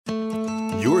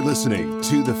You're listening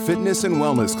to the Fitness and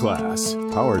Wellness Class,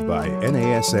 powered by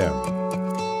NASM.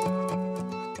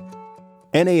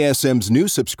 NASM's new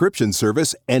subscription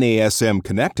service, NASM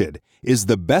Connected, is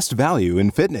the best value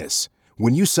in fitness.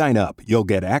 When you sign up, you'll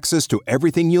get access to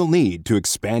everything you'll need to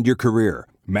expand your career,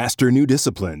 master new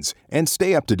disciplines, and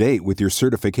stay up to date with your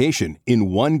certification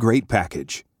in one great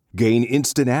package. Gain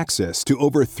instant access to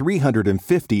over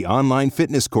 350 online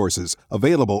fitness courses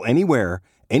available anywhere,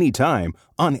 anytime,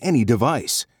 on any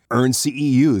device. Earn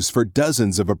CEUs for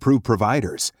dozens of approved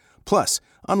providers. Plus,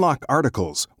 unlock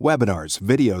articles, webinars,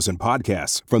 videos, and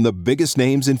podcasts from the biggest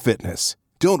names in fitness.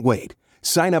 Don't wait.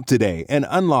 Sign up today and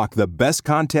unlock the best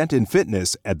content in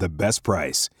fitness at the best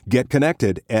price. Get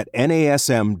connected at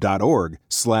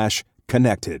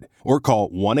nasm.org/connected or call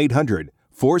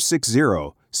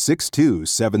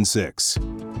 1-800-460-6276.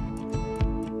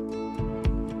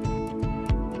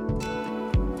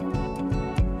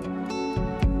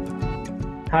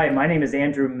 Hi, my name is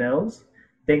Andrew Mills.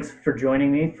 Thanks for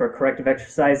joining me for Corrective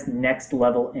Exercise Next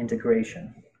Level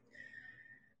Integration.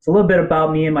 So a little bit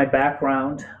about me and my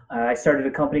background. I started a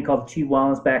company called Achieve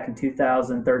Wellness back in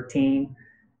 2013,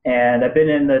 and I've been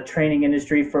in the training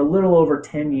industry for a little over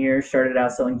 10 years. Started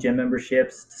out selling gym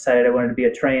memberships, decided I wanted to be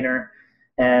a trainer,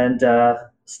 and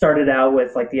started out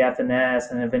with like the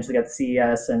FNS and eventually got the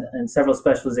CES and several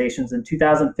specializations. In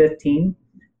 2015,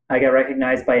 I got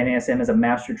recognized by NASM as a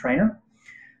master trainer.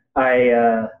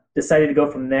 I decided to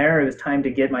go from there. It was time to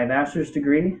get my master's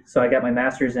degree. So I got my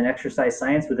master's in exercise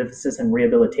science with emphasis in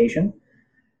rehabilitation.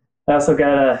 I also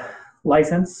got a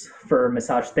license for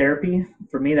massage therapy.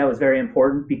 For me, that was very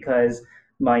important because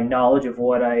my knowledge of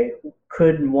what I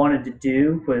could and wanted to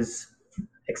do was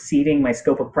exceeding my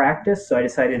scope of practice. So I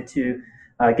decided to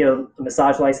get a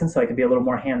massage license so I could be a little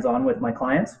more hands-on with my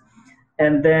clients.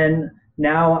 And then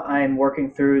now I'm working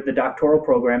through the doctoral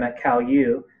program at Cal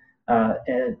U,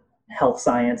 in health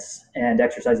science and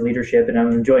exercise leadership, and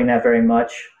I'm enjoying that very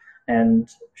much and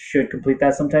should complete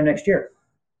that sometime next year.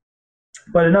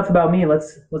 But enough about me.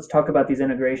 Let's talk about these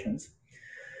integrations.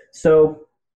 So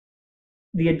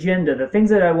the agenda, the things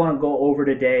that I want to go over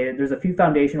today, there's a few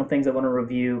foundational things I want to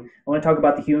review. I want to talk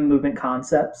about the human movement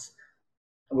concepts.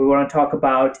 We want to talk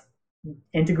about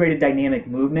integrated dynamic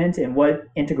movement and what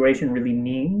integration really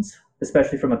means,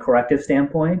 especially from a corrective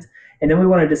standpoint. And then we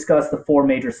want to discuss the four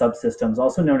major subsystems,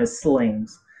 also known as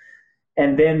slings.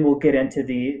 And then we'll get into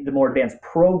the more advanced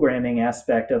programming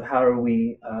aspect of how do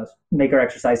we make our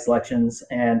exercise selections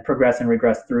and progress and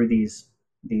regress through these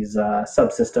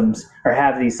subsystems, or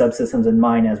have these subsystems in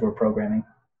mind as we're programming.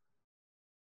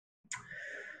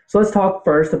 So let's talk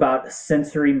first about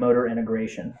sensory motor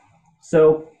integration.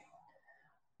 So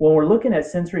when we're looking at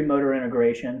sensory motor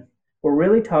integration, we're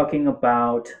really talking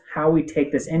about how we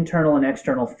take this internal and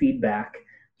external feedback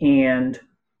and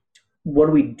what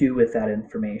do we do with that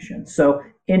information. So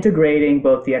integrating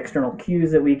both the external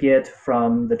cues that we get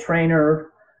from the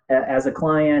trainer as a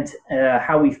client,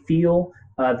 how we feel,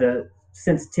 the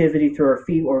sensitivity through our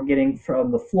feet, what we're getting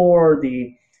from the floor,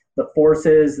 the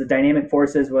forces, the dynamic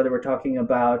forces, whether we're talking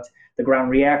about the ground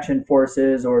reaction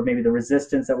forces or maybe the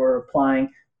resistance that we're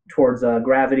applying towards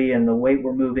gravity and the weight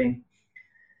we're moving.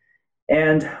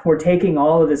 And we're taking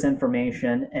all of this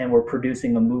information and we're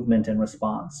producing a movement in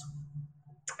response.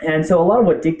 And so a lot of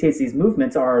what dictates these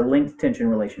movements are length tension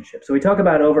relationships. So we talk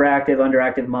about overactive,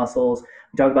 underactive muscles.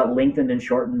 We talk about lengthened and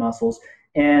shortened muscles.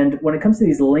 And when it comes to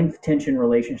these length tension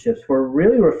relationships, we're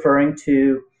really referring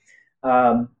to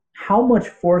how much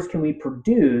force can we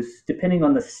produce depending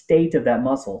on the state of that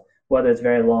muscle, whether it's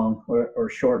very long or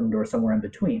shortened or somewhere in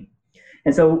between.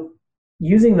 And so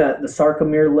using the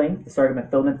sarcomere length, the sarcomere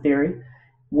filament theory,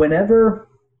 whenever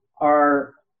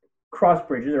our cross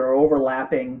bridges or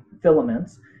overlapping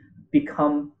filaments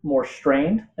become more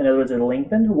strained, in other words, they're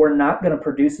lengthened, we're not going to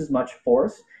produce as much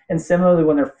force. And similarly,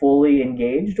 when they're fully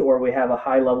engaged or we have a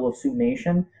high level of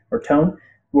supination or tone,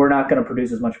 we're not going to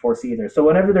produce as much force either. So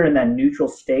whenever they're in that neutral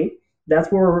state,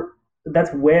 that's where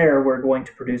we're going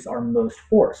to produce our most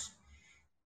force.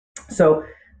 So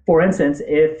for instance,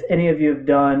 if any of you have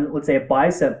done, let's say, a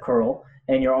bicep curl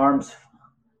and your arm's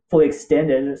fully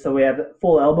extended, so we have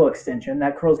full elbow extension,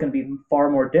 that curl is going to be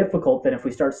far more difficult than if we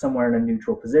start somewhere in a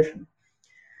neutral position.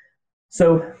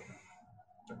 So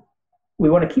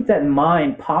we want to keep that in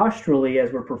mind posturally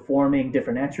as we're performing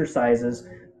different exercises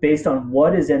based on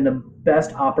what is in the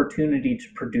best opportunity to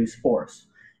produce force.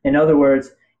 In other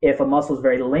words, if a muscle is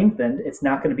very lengthened, it's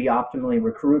not going to be optimally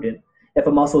recruited. If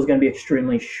a muscle is going to be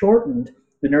extremely shortened,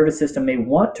 the nervous system may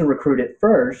want to recruit it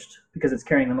first because it's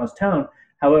carrying the most tone.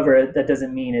 However, that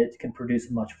doesn't mean it can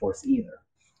produce much force either.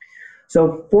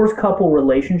 So force couple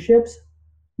relationships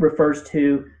refers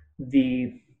to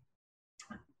the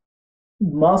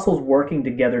muscles working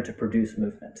together to produce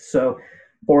movement. So,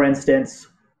 for instance,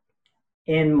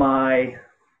 in my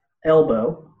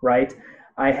elbow, right,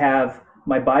 I have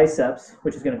my biceps,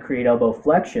 which is going to create elbow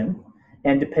flexion,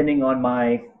 and depending on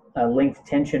my length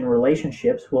tension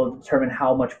relationships will determine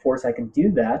how much force I can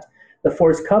do that. The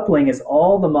force coupling is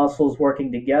all the muscles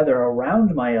working together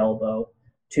around my elbow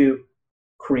to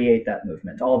create that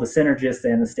movement, all the synergists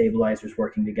and the stabilizers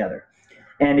working together.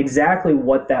 And exactly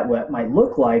what that might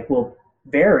look like will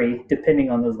vary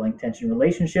depending on those length tension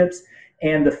relationships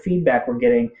and the feedback we're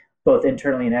getting both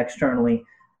internally and externally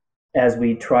as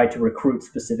we try to recruit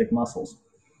specific muscles.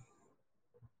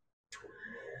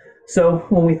 So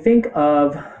when we think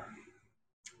of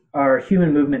our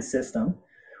human movement system,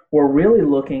 we're really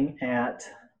looking at,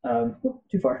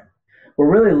 We're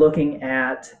really looking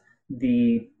at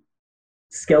the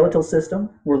skeletal system,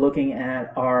 we're looking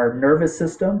at our nervous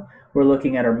system, we're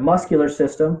looking at our muscular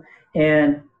system,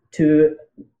 and to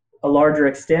a larger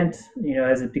extent,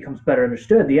 as it becomes better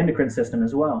understood, the endocrine system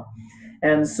as well.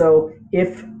 And so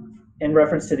if, in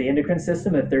reference to the endocrine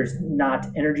system, if there's not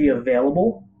energy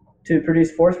available to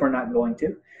produce force, we're not going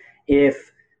to.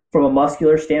 If from a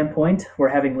muscular standpoint, we're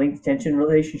having length tension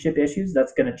relationship issues,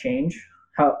 that's going to change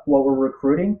what we're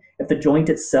recruiting. If the joint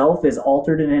itself is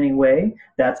altered in any way,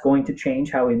 that's going to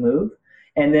change how we move.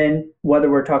 And then whether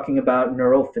we're talking about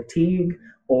neural fatigue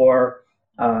or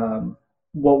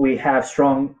what we have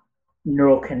strong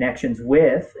neural connections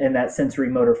with, and that sensory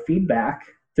motor feedback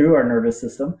through our nervous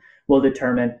system will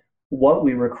determine what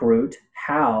we recruit,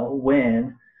 how,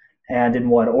 when, and in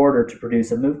what order to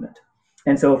produce a movement.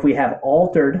 And so if we have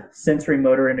altered sensory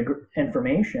motor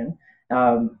information,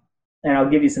 and I'll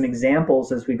give you some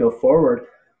examples as we go forward,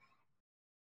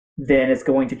 then it's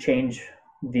going to change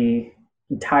the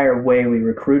entire way we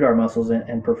recruit our muscles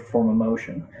and perform a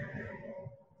motion.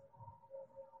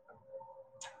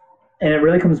 And it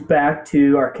really comes back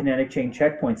to our kinetic chain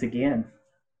checkpoints again.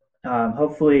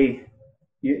 Hopefully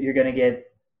you're going to get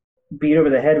beat over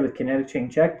the head with kinetic chain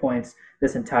checkpoints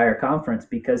this entire conference,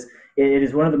 because it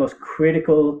is one of the most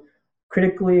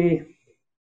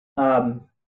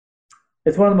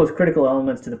it's one of the most critical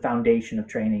elements to the foundation of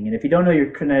training. And if you don't know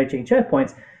your kinetic chain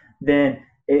checkpoints, then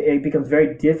it becomes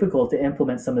very difficult to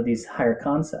implement some of these higher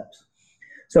concepts.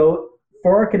 So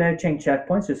for our kinetic chain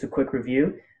checkpoints, just a quick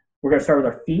review, we're going to start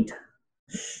with our feet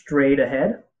straight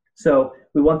ahead. So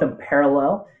we want them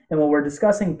parallel. And when we're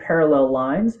discussing parallel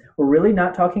lines, we're really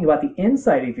not talking about the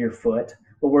inside of your foot,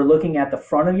 but we're looking at the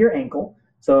front of your ankle.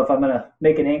 So if I'm going to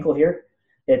make an ankle here,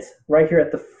 it's right here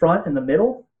at the front and the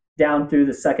middle, down through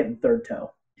the second and third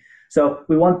toe. So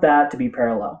we want that to be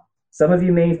parallel. Some of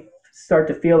you may start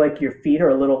to feel like your feet are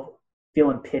a little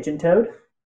feeling pigeon-toed,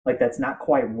 like that's not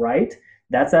quite right.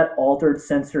 That's that altered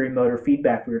sensory motor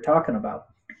feedback we were talking about.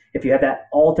 If you have that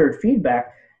altered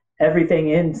feedback, everything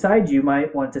inside you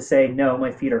might want to say, no,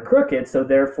 my feet are crooked, so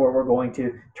therefore we're going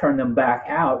to turn them back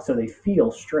out so they feel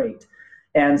straight.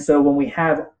 And so when we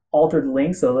have altered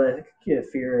links, so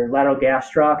if your lateral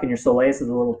gastroc and your soleus is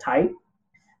a little tight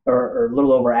or a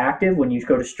little overactive, when you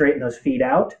go to straighten those feet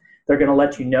out, they're going to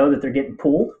let you know that they're getting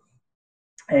pulled.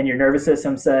 And your nervous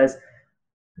system says,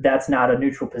 that's not a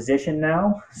neutral position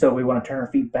now, so we want to turn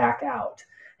our feet back out.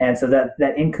 And so that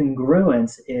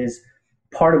incongruence is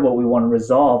part of what we want to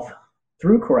resolve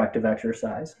through corrective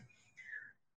exercise,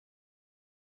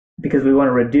 because we want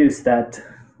to reduce that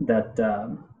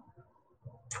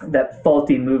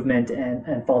faulty movement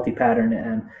and faulty pattern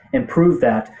and improve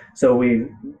that, so we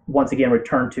once again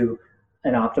return to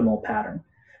an optimal pattern.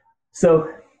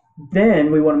 So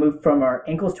then we want to move from our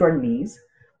ankles to our knees.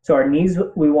 So our knees,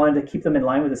 we wanted to keep them in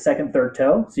line with the second, third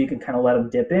toe, so you can kind of let them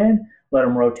dip in, let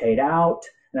them rotate out.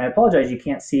 And I apologize, you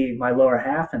can't see my lower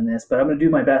half in this, but I'm going to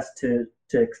do my best to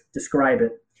describe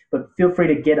it. But feel free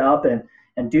to get up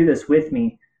and do this with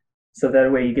me, so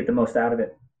that way you get the most out of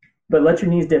it. But let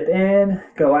your knees dip in,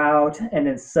 go out, and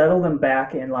then settle them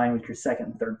back in line with your second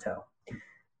and third toe.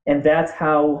 And that's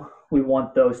how we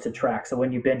want those to track. So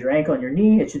when you bend your ankle and your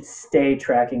knee, it should stay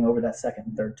tracking over that second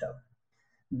and third toe.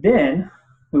 Then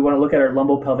we want to look at our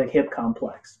lumbopelvic hip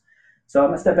complex. So I'm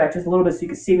going to step back just a little bit so you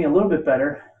can see me a little bit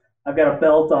better. I've got a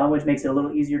belt on, which makes it a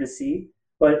little easier to see.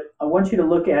 But I want you to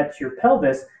look at your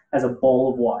pelvis as a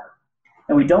bowl of water.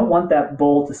 And we don't want that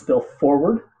bowl to spill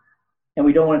forward, and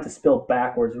we don't want it to spill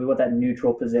backwards. We want that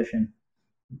neutral position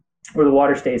where the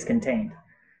water stays contained.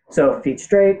 So feet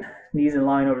straight, knees in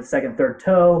line over the second, third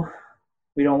toe.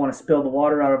 We don't want to spill the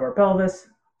water out of our pelvis.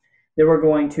 Then we're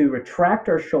going to retract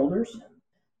our shoulders,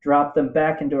 drop them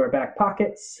back into our back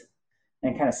pockets,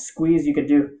 and kind of squeeze. You could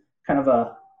do kind of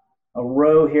a a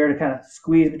row here to kind of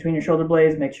squeeze between your shoulder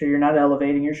blades, make sure you're not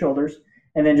elevating your shoulders,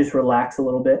 and then just relax a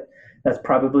little bit. That's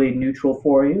probably neutral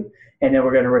for you. And then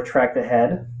we're going to retract the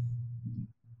head.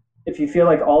 If you feel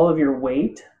like all of your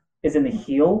weight is in the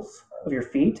heels of your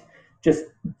feet, just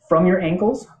from your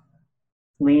ankles,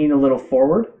 lean a little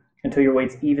forward until your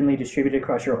weight's evenly distributed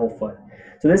across your whole foot.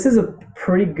 So this is a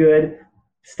pretty good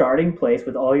starting place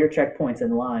with all your checkpoints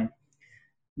in line.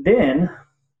 Then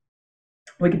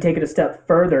we can take it a step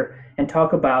further and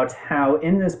talk about how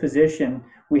in this position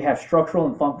we have structural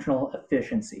and functional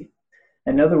efficiency.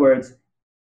 In other words,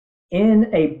 in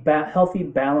a healthy,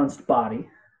 balanced body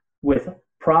with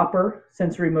proper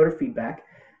sensory motor feedback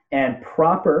and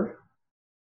proper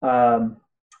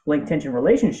link tension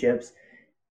relationships,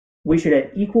 we should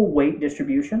have equal weight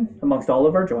distribution amongst all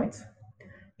of our joints,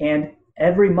 and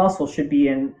every muscle should be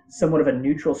in somewhat of a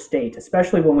neutral state,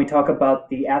 especially when we talk about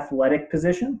the athletic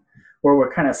position, where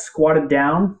we're kind of squatted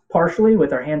down partially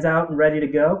with our hands out and ready to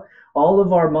go. All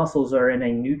of our muscles are in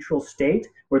a neutral state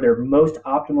where they're most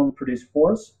optimal to produce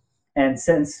force. And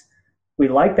since we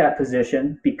like that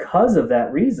position because of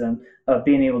that reason of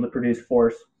being able to produce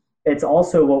force, it's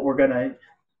also what we're going to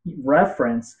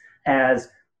reference as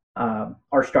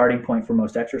our starting point for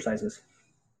most exercises.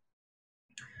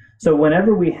 So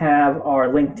whenever we have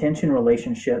our link tension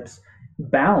relationships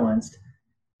balanced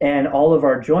and all of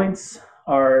our joints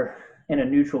are in a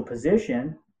neutral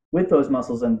position with those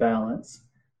muscles in balance,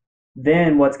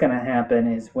 then what's going to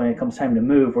happen is when it comes time to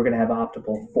move, we're going to have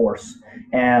optimal force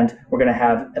and we're going to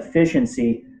have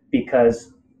efficiency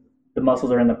because the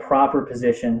muscles are in the proper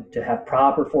position to have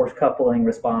proper force coupling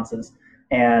responses,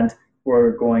 and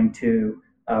we're going to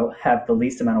have the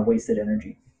least amount of wasted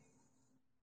energy.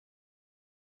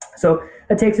 So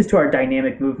that takes us to our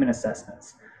dynamic movement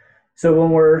assessments. So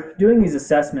when we're doing these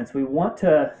assessments, we want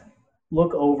to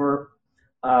look over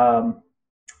the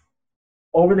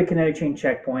kinetic chain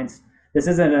checkpoints. This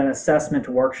isn't an assessment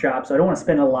workshop, so I don't want to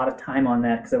spend a lot of time on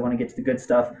that because I want to get to the good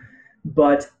stuff.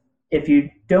 But if you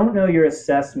don't know your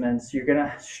assessments, you're going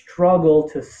to struggle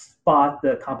to spot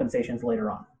the compensations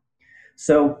later on.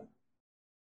 So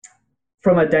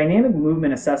from a dynamic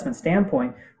movement assessment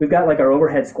standpoint, we've got like our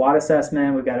overhead squat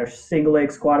assessment, we've got our single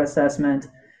leg squat assessment,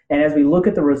 and as we look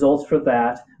at the results for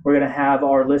that, we're going to have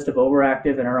our list of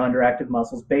overactive and our underactive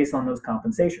muscles based on those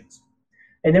compensations.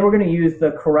 And then we're going to use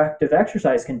the corrective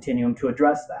exercise continuum to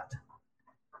address that.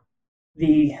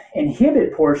 The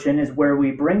inhibit portion is where we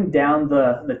bring down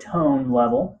the tone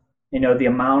level, the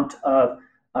amount of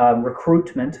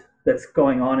recruitment that's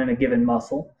going on in a given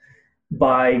muscle,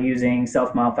 by using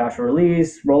self-myofascial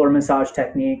release, roller massage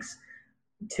techniques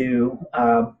to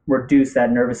reduce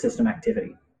that nervous system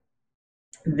activity.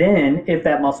 Then, if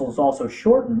that muscle is also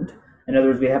shortened, in other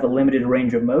words, we have a limited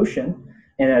range of motion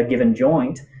in a given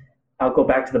joint, I'll go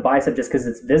back to the bicep just because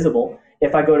it's visible.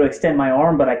 If I go to extend my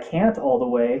arm, but I can't all the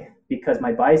way because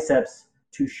my bicep's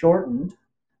too shortened,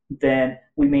 then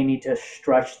we may need to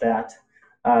stretch that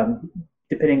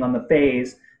depending on the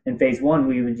phase. In phase one,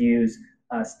 we would use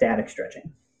static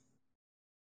stretching.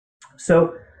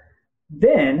 So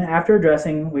then after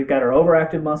addressing, we've got our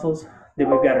overactive muscles, then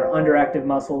we've got our underactive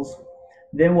muscles.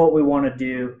 Then what we want to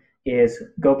do is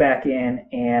go back in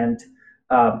and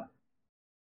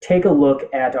take a look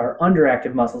at our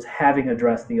underactive muscles having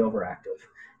addressed the overactive.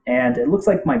 And it looks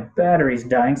like my battery's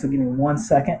dying, so give me 1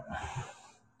 second.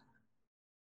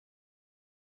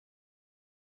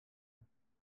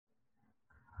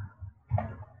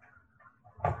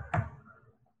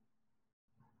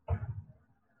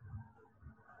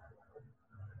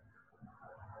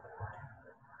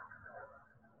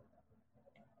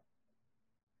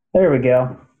 There we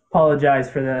go.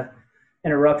 Apologize for the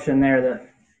interruption there. The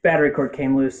battery cord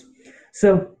came loose.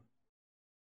 So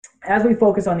as we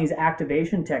focus on these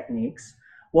activation techniques,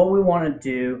 what we want to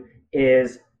do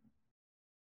is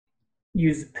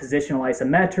use positional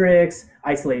isometrics,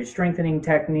 isolated strengthening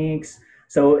techniques.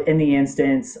 So in the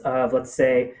instance of, let's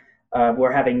say,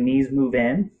 we're having knees move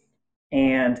in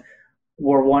and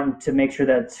we're wanting to make sure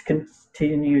that it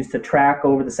continues to track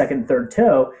over the second and third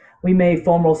toe, we may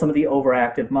foam roll some of the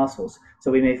overactive muscles.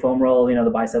 So we may foam roll,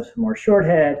 the biceps femoral short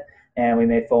head, and we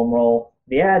may foam roll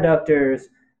the adductors,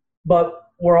 but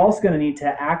we're also going to need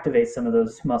to activate some of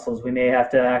those muscles. We may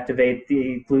have to activate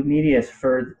the glute medius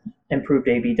for improved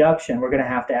abduction. We're going to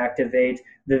have to activate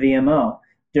the VMO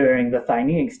during the thigh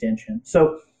knee extension.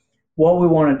 So what we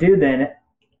want to do then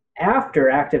after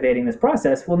activating this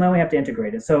process, well, now we have to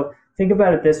integrate it. So think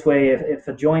about it this way. If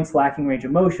a joint's lacking range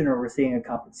of motion or we're seeing a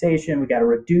compensation, we got to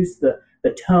reduce the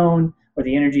tone or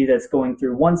the energy that's going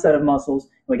through one set of muscles.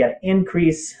 We got to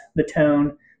increase the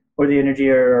tone or the energy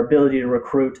or ability to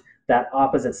recruit that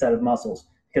opposite set of muscles,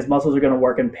 because muscles are going to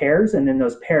work in pairs, and then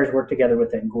those pairs work together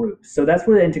within groups. So that's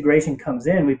where the integration comes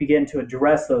in. We begin to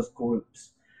address those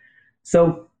groups.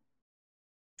 So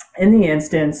in the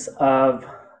instance of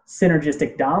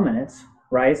synergistic dominance,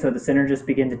 right? So the synergists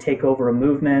begin to take over a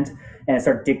movement and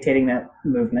start dictating that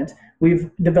movement. We've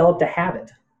developed a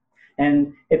habit.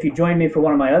 And if you join me for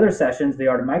one of my other sessions, the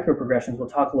art of microprogressions, we'll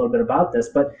talk a little bit about this.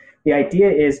 But the idea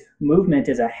is movement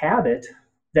is a habit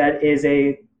that is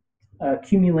a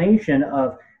accumulation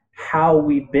of how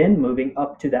we've been moving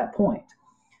up to that point.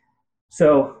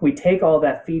 So we take all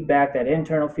that feedback, that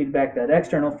internal feedback, that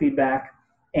external feedback,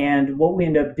 and what we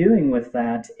end up doing with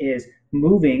that is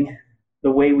moving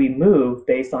the way we move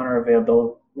based on our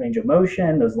available range of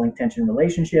motion, those length tension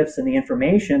relationships, and the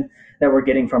information that we're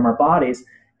getting from our bodies.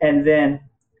 And then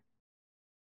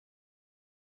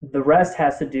the rest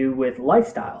has to do with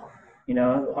lifestyle. You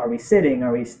know, are we sitting?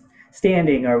 Are we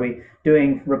standing? Are we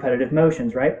doing repetitive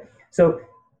motions, right? So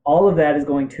all of that is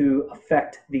going to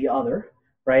affect the other,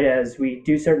 right? As we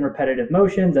do certain repetitive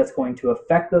motions, that's going to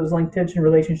affect those length tension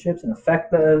relationships and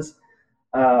affect those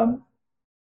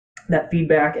that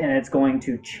feedback, and it's going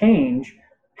to change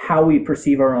how we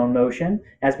perceive our own motion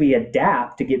as we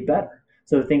adapt to get better.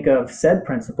 So think of SAID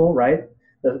principle, right?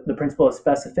 The principle of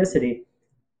specificity.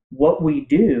 What we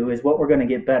do is what we're going to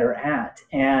get better at.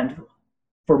 And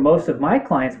for most of my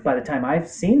clients, by the time I've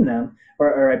seen them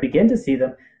or I begin to see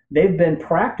them, they've been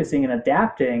practicing and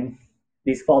adapting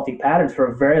these faulty patterns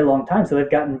for a very long time. So they've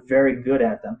gotten very good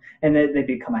at them, and they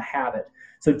become a habit.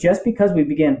 So just because we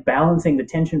begin balancing the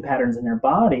tension patterns in their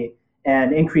body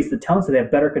and increase the tone so they have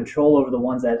better control over the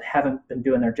ones that haven't been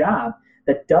doing their job,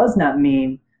 that does not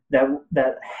mean that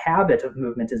that habit of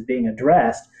movement is being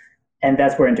addressed. And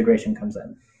that's where integration comes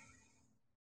in.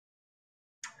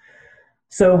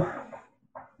 So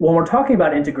when we're talking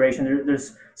about integration,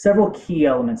 there's several key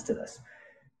elements to this.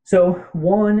 So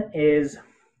one is,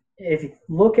 if you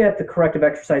look at the corrective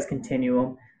exercise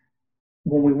continuum,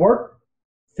 when we work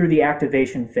through the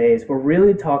activation phase, we're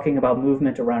really talking about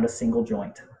movement around a single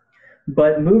joint.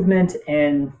 But movement,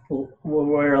 and when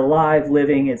we're alive,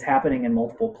 living, it's happening in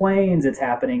multiple planes. It's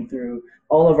happening through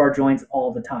all of our joints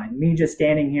all the time. Me just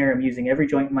standing here, I'm using every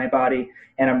joint in my body,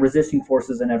 and I'm resisting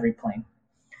forces in every plane.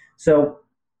 So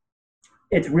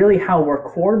it's really how we're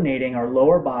coordinating our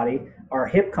lower body, our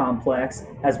hip complex,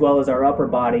 as well as our upper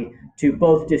body to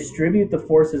both distribute the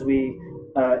forces we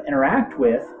interact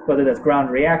with, whether that's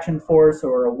ground reaction force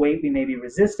or a weight we may be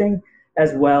resisting,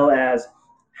 as well as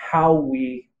how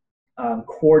we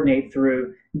coordinate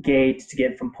through gait to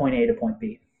get from point A to point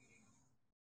B.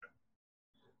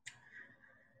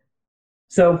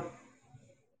 So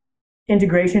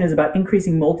integration is about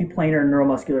increasing multiplanar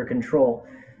neuromuscular control.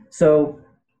 So,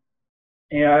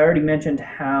 I already mentioned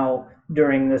how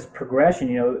during this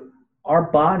progression,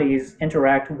 our bodies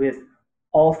interact with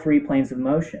all three planes of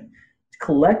motion.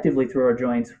 Collectively through our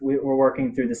joints, we're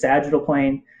working through the sagittal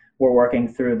plane, we're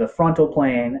working through the frontal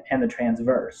plane, and the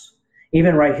transverse.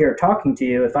 Even right here talking to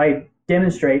you, if I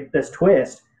demonstrate this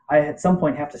twist, I at some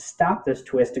point have to stop this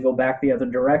twist to go back the other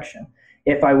direction.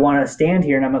 If I want to stand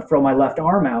here and I'm going to throw my left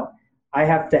arm out, I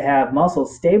have to have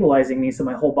muscles stabilizing me so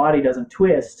my whole body doesn't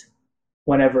twist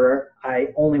whenever I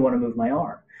only want to move my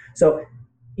arm. So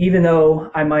even though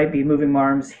I might be moving my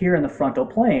arms here in the frontal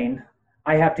plane,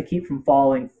 I have to keep from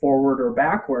falling forward or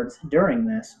backwards during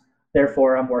this.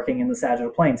 Therefore, I'm working in the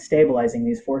sagittal plane, stabilizing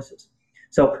these forces.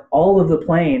 So all of the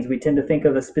planes, we tend to think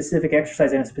of a specific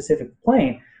exercise in a specific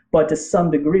plane, but to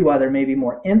some degree, while there may be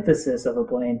more emphasis of a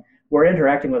plane, we're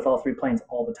interacting with all three planes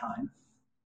all the time.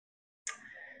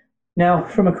 Now,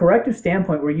 from a corrective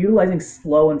standpoint, we're utilizing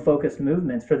slow and focused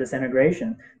movements for this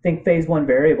integration. Think phase one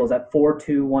variables at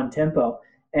 4-2-1 tempo.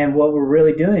 And what we're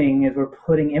really doing is we're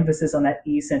putting emphasis on that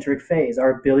eccentric phase,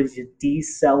 our ability to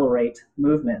decelerate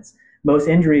movements. Most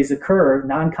injuries occur,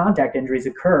 non-contact injuries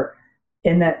occur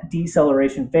in that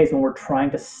deceleration phase when we're trying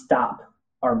to stop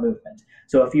our movement.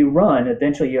 So if you run,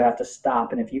 eventually you have to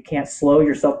stop. And if you can't slow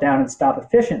yourself down and stop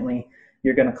efficiently,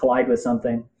 you're going to collide with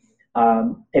something.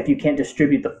 If you can't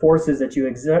distribute the forces that you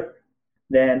exert,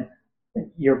 then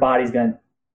your body's gonna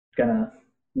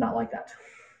not like that.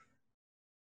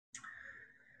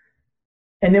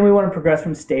 And then we want to progress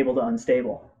from stable to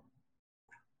unstable.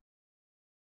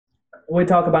 We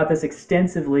talk about this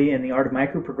extensively in the Art of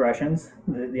Microprogressions,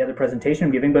 the other presentation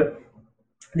I'm giving, but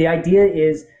the idea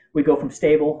is we go from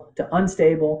stable to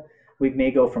unstable. We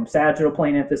may go from sagittal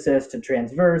plane emphasis to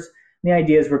transverse. The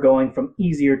idea is we're going from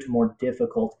easier to more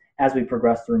difficult as we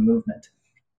progress through movement.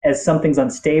 As something's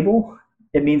unstable,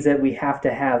 it means that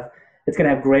it's going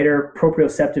to have greater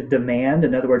proprioceptive demand.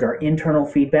 In other words, our internal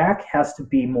feedback has to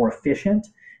be more efficient.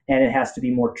 and it has to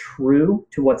be more true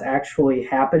to what's actually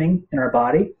happening in our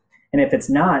body. And if it's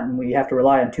not, and we have to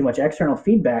rely on too much external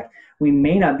feedback, we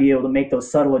may not be able to make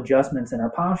those subtle adjustments in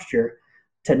our posture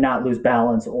to not lose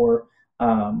balance or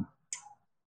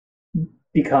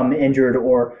become injured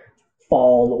or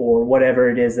fall or whatever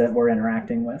it is that we're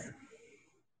interacting with.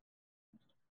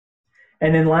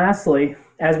 And then lastly,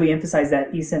 as we emphasize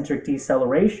that eccentric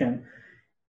deceleration,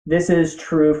 this is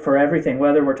true for everything.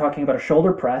 Whether we're talking about a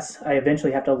shoulder press, I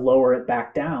eventually have to lower it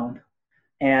back down.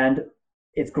 And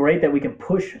it's great that we can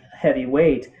push heavy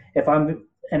weight. If I'm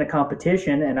in a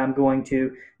competition and I'm going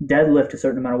to deadlift a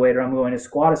certain amount of weight, or I'm going to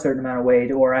squat a certain amount of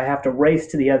weight, or I have to race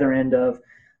to the other end of,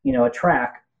 a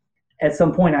track, at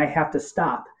some point I have to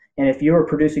stop. And if you're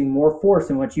producing more force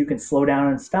than what you can slow down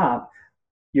and stop,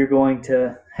 you're going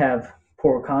to have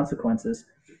poor consequences.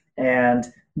 And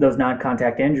those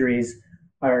non-contact injuries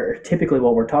are typically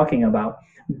what we're talking about.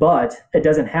 But it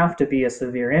doesn't have to be a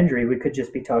severe injury. We could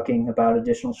just be talking about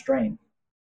additional strain.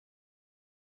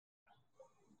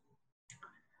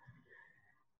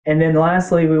 And then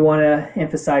lastly, we want to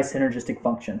emphasize synergistic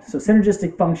function. So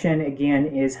synergistic function, again,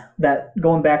 is that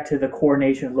going back to the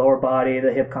coordination of the lower body,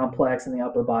 the hip complex, and the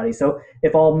upper body. So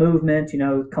if all movement,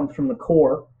 comes from the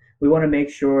core, we want to make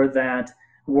sure that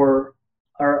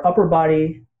our upper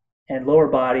body and lower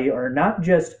body are not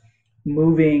just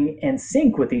moving in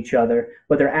sync with each other,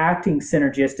 but they're acting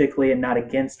synergistically and not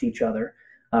against each other.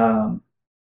 And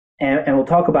we'll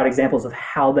talk about examples of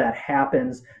how that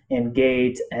happens in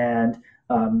gait and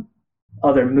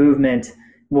other movement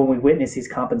when we witness these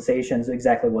compensations,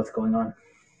 exactly what's going on.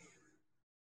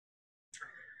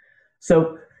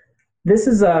 So this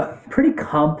is a pretty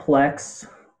complex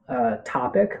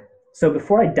topic. So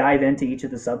before I dive into each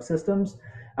of the subsystems,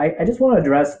 I just want to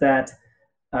address that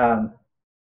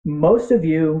most of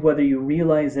you, whether you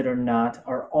realize it or not,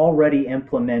 are already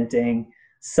implementing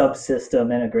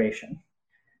subsystem integration.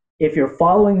 If you're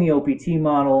following the OPT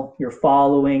model, you're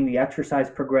following the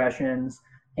exercise progressions,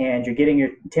 and you're getting your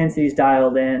intensities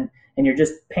dialed in, and you're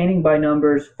just painting by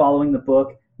numbers, following the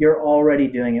book, you're already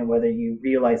doing it whether you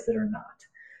realize it or not.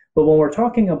 But when we're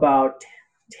talking about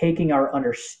taking our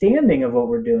understanding of what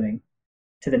we're doing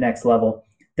to the next level,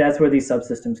 that's where these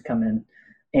subsystems come in.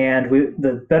 And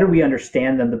the better we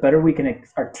understand them, the better we can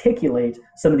articulate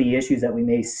some of the issues that we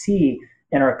may see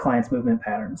in our clients' movement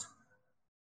patterns.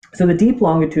 So the deep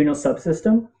longitudinal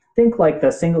subsystem, think like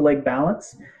the single leg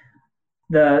balance.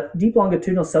 The deep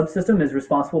longitudinal subsystem is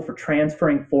responsible for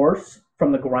transferring force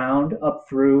from the ground up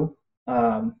through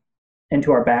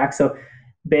into our back. So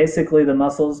basically the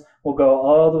muscles will go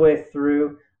all the way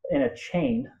through in a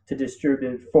chain to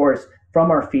distribute force from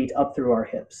our feet up through our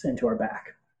hips into our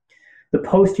back. The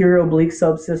posterior oblique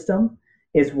subsystem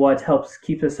is what helps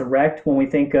keep us erect when we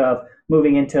think of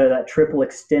moving into that triple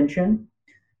extension.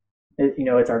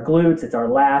 It's our glutes, it's our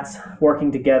lats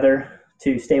working together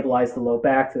to stabilize the low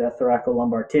back to that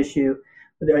thoracolumbar tissue.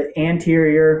 The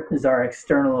anterior is our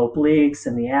external obliques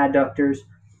and the adductors.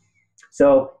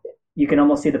 So you can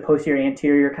almost see the posterior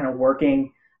anterior kind of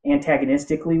working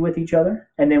antagonistically with each other.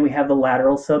 And then we have the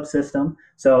lateral subsystem.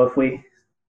 So if we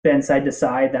bend side to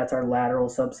side, that's our lateral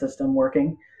subsystem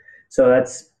working. So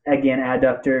that's, again,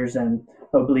 adductors and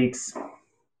obliques.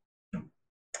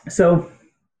 So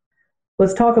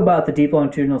let's talk about the deep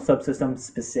longitudinal subsystem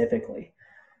specifically.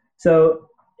 So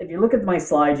if you look at my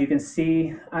slides, you can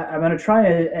see I'm going to try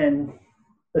and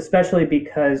especially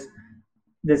because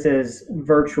this is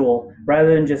virtual,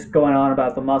 rather than just going on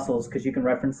about the muscles, because you can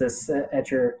reference this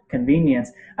at your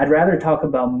convenience, I'd rather talk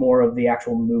about more of the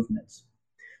actual movements.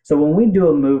 So when we do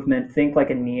a movement, think like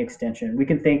a knee extension. We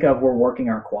can think of we're working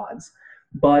our quads.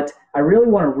 But I really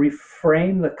want to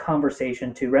reframe the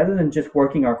conversation to, rather than just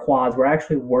working our quads, we're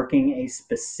actually working a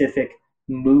specific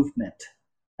movement.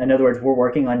 In other words, we're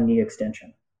working on knee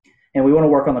extension. And we want to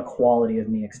work on the quality of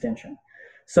knee extension.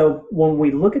 So when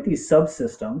we look at these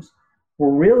subsystems, we're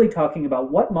really talking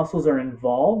about what muscles are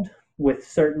involved with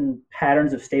certain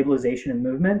patterns of stabilization and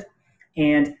movement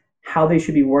and how they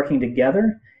should be working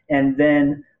together. And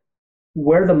then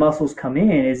where the muscles come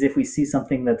in is if we see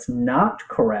something that's not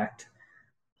correct,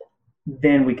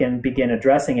 then we can begin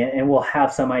addressing it, and we'll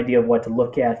have some idea of what to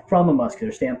look at from a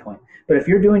muscular standpoint. But if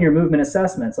you're doing your movement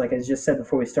assessments, like I just said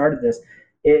before we started this,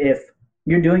 if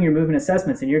you're doing your movement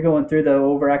assessments and you're going through the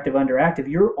overactive, underactive,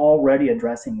 you're already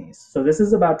addressing these. So this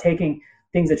is about taking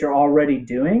things that you're already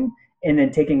doing and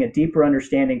then taking a deeper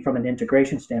understanding from an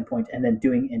integration standpoint and then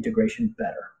doing integration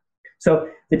better. So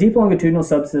the deep longitudinal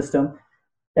subsystem,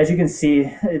 as you can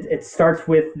see, it starts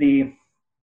with the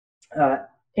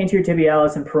anterior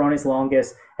tibialis and peroneus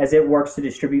longus as it works to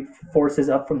distribute forces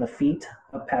up from the feet,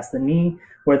 up past the knee,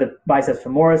 where the biceps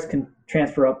femoris can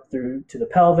transfer up through to the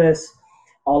pelvis,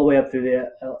 all the way up through the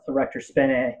erector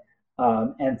spinae,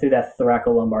 and through that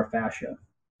thoracolumbar fascia.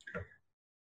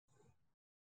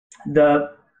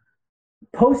 The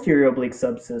posterior oblique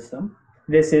subsystem,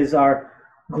 this is our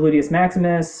gluteus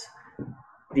maximus,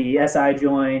 the SI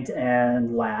joint,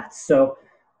 and lats. So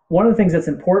one of the things that's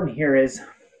important here is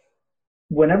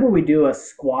whenever we do a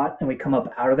squat and we come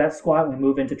up out of that squat, we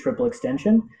move into triple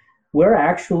extension, we're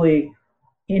actually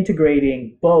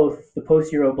integrating both the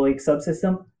posterior oblique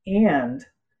subsystem and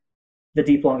the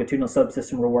deep longitudinal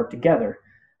subsystem will work together.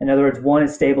 In other words, one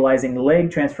is stabilizing the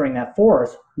leg, transferring that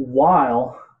force,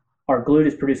 while our glute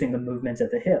is producing the movements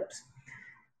at the hips.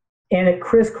 And it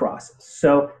crisscrosses.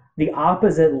 So the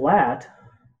opposite lat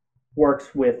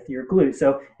works with your glute.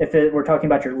 So if we're talking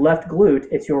about your left glute,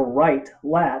 it's your right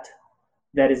lat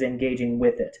that is engaging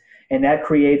with it. And that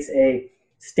creates a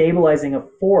stabilizing of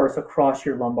force across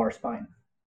your lumbar spine.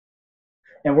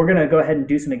 And we're going to go ahead and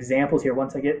do some examples here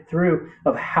once I get through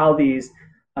of how these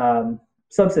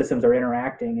subsystems are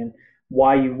interacting and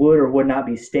why you would or would not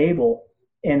be stable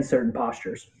in certain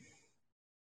postures.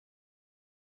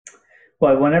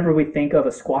 But whenever we think of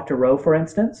a squat to row, for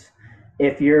instance,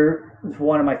 if you're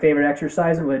one of my favorite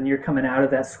exercises, when you're coming out of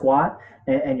that squat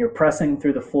and you're pressing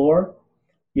through the floor,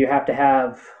 you have to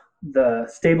have the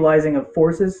stabilizing of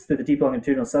forces through the deep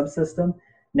longitudinal subsystem.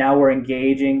 Now we're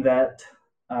engaging that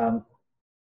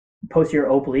posterior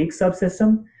oblique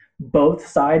subsystem, both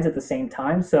sides at the same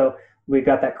time. So we've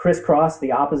got that crisscross,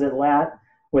 the opposite lat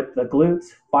with the glutes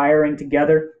firing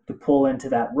together to pull into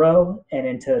that row and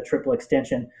into triple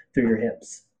extension through your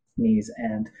hips, knees,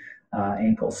 and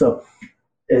ankles. So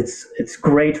it's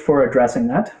great for addressing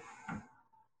that.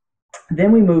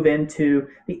 Then we move into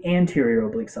the anterior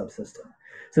oblique subsystem.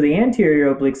 So the anterior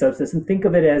oblique subsystem, think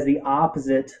of it as the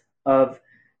opposite of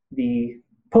the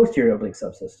posterior oblique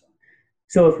subsystem.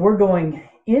 So if we're going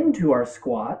into our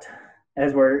squat,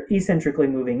 as we're eccentrically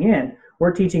moving in,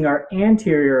 we're teaching our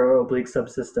anterior oblique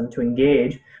subsystem to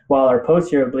engage, while our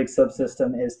posterior oblique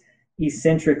subsystem is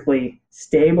eccentrically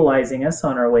stabilizing us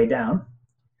on our way down.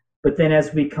 But then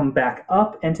as we come back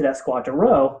up into that squat to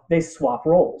row, they swap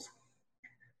roles.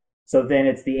 So then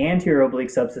it's the anterior oblique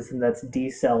subsystem that's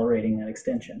decelerating that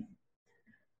extension.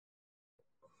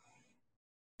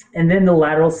 And then the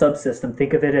lateral subsystem,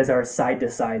 think of it as our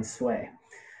side-to-side sway.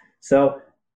 So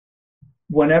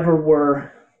whenever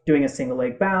we're doing a single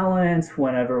leg balance,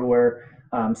 whenever we're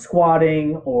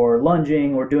squatting or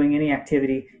lunging or doing any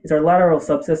activity, it's our lateral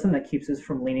subsystem that keeps us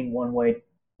from leaning one way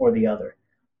or the other.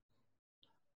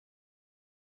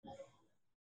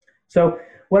 So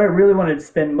what I really wanted to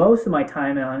spend most of my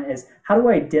time on is how do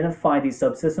I identify these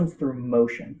subsystems through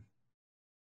motion?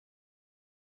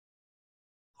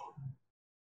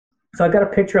 So I've got a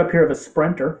picture up here of a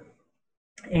sprinter,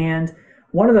 and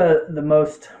one of the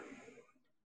most,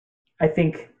 I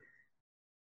think,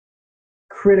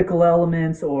 critical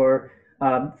elements or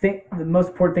the most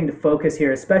important thing to focus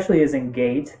here, especially is in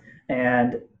gait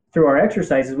and through our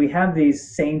exercises, we have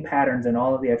these same patterns in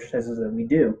all of the exercises that we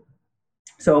do.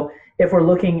 So if we're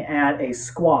looking at a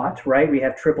squat, right, we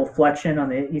have triple flexion on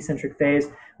the eccentric phase.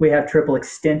 We have triple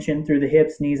extension through the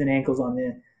hips, knees, and ankles on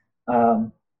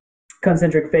the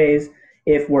concentric phase.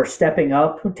 If we're stepping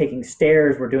up, we're taking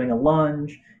stairs, we're doing a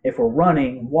lunge. If we're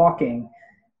running, walking,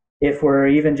 if we're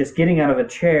even just getting out of a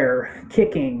chair,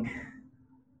 kicking,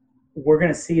 we're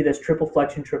going to see this triple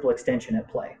flexion, triple extension at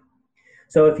play.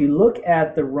 So if you look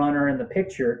at the runner in the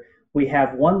picture, we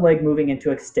have one leg moving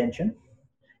into extension,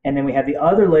 and then we have the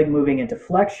other leg moving into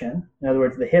flexion. In other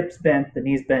words, the hips bent, the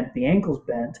knees bent, the ankles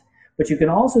bent. But you can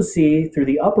also see through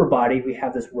the upper body, we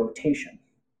have this rotation.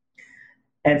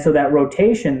 And so that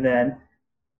rotation then,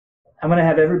 I'm going to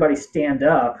have everybody stand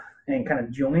up and kind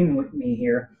of join with me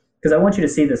here because I want you to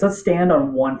see this. Let's stand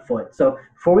on one foot. So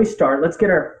before we start, let's get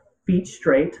our feet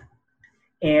straight.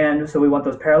 And so we want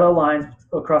those parallel lines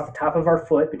across the top of our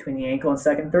foot between the ankle and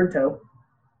second and third toe.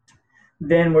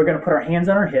 Then we're going to put our hands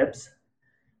on our hips.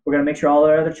 We're going to make sure all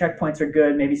our other checkpoints are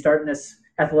good, maybe start in this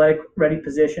athletic ready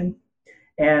position.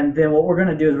 And then what we're going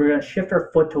to do is we're going to shift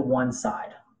our foot to one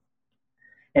side.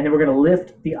 And then we're going to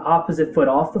lift the opposite foot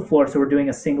off the floor so we're doing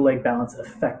a single leg balance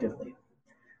effectively.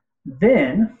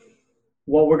 Then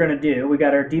what we're going to do, we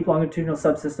got our deep longitudinal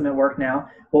subsystem at work now.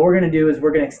 What we're going to do is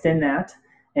we're going to extend that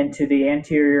into the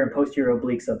anterior and posterior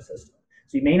oblique subsystem.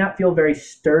 So you may not feel very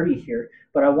sturdy here,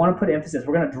 but I want to put emphasis.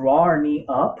 We're going to draw our knee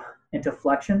up into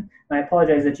flexion. And I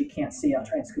apologize that you can't see. I'll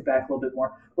try and scoot back a little bit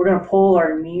more. We're going to pull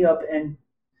our knee up and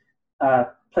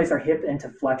place our hip into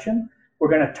flexion. we're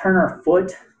going to turn our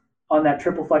foot on that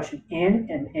triple flexion in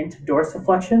and into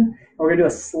dorsiflexion. And we're going to do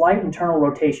a slight internal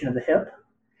rotation of the hip.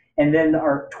 And then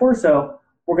our torso,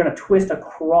 we're going to twist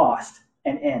across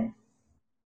and in.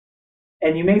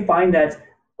 And you may find that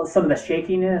some of the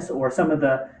shakiness or some of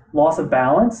the loss of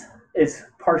balance is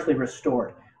partially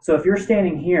restored. So if you're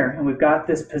standing here and we've got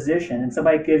this position and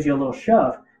somebody gives you a little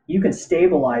shove, you can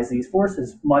stabilize these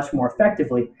forces much more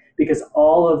effectively because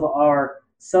all of our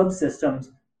subsystems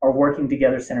are working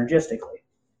together synergistically.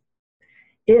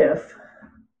 If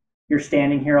you're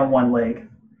standing here on one leg,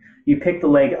 you pick the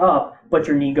leg up, but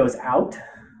your knee goes out,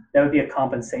 that would be a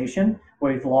compensation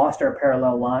where we've lost our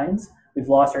parallel lines, we've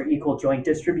lost our equal joint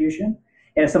distribution,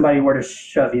 and if somebody were to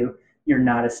shove you, you're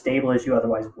not as stable as you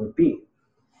otherwise would be.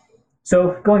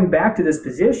 So going back to this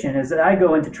position, as I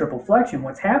go into triple flexion,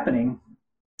 what's happening,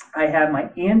 I have my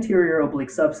anterior oblique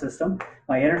subsystem,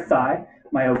 my inner thigh,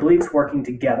 my obliques working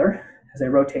together as I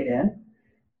rotate in.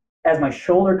 As my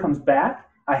shoulder comes back,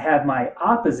 I have my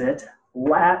opposite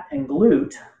lat and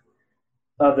glute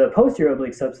of the posterior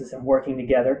oblique subsystem working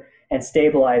together and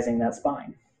stabilizing that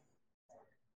spine.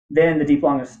 Then the deep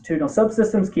longitudinal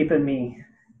subsystems keeping me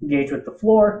engaged with the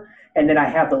floor, and then I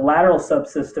have the lateral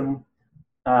subsystem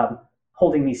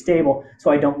holding me stable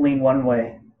so I don't lean one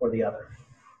way or the other.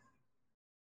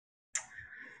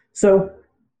 So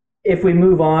if we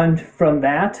move on from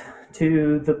that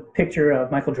to the picture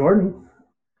of Michael Jordan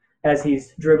as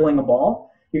he's dribbling a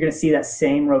ball, you're going to see that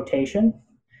same rotation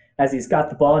as he's got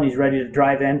the ball and he's ready to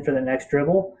drive in for the next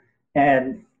dribble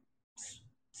and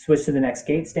switch to the next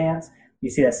skate stance. You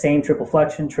see that same triple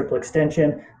flexion, triple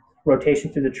extension,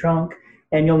 rotation through the trunk,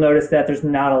 and you'll notice that there's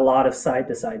not a lot of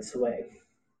side-to-side sway.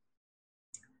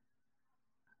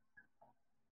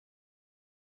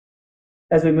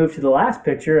 As we move to the last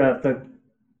picture of the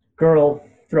girl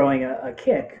throwing a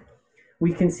kick,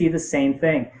 we can see the same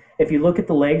thing. If you look at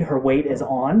the leg, her weight is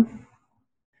on.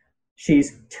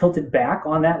 She's tilted back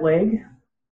on that leg,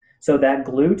 so that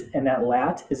glute and that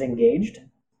lat is engaged.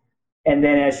 And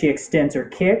then as she extends her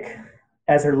kick,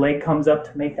 as her leg comes up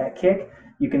to make that kick,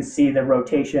 you can see the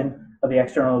rotation of the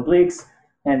external obliques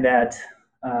and that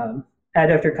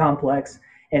adductor complex.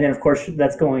 And then, of course,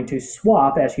 that's going to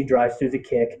swap as she drives through the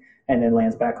kick and then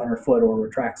lands back on her foot or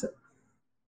retracts it.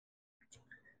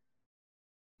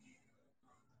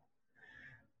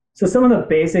 So some of the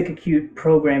basic acute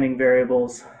programming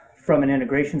variables from an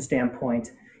integration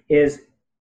standpoint is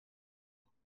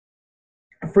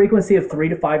a frequency of 3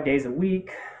 to 5 days a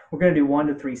week. We're going to do 1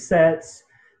 to 3 sets,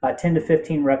 10 to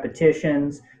 15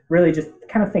 repetitions. Really just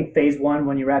kind of think phase one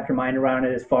when you wrap your mind around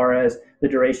it as far as the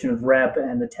duration of rep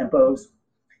and the tempos.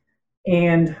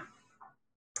 And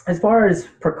as far as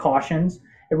precautions,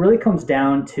 it really comes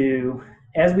down to,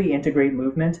 as we integrate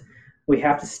movement, we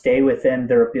have to stay within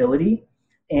their ability.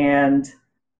 And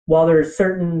while there's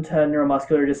certain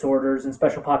neuromuscular disorders and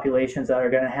special populations that are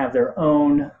going to have their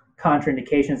own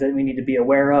contraindications that we need to be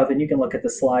aware of, and you can look at the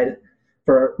slide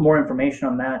for more information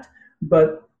on that.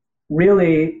 But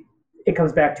really, it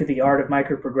comes back to the art of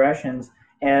microprogressions.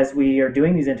 As we are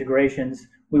doing these integrations,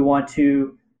 we want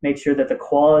to make sure that the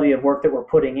quality of work that we're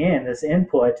putting in, this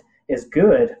input, is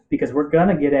good, because we're going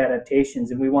to get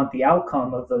adaptations, and we want the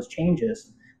outcome of those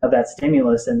changes, of that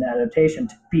stimulus and adaptation,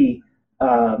 to be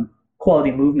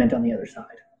quality movement on the other side.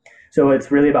 So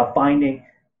it's really about finding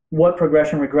what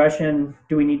progression regression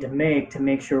do we need to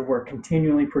make sure we're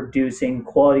continually producing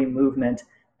quality movement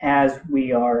as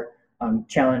we are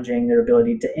challenging their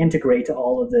ability to integrate to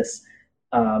all of this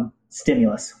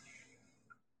stimulus.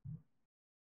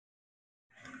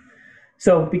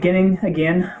 So beginning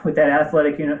again with that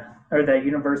athletic that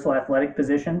universal athletic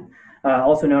position,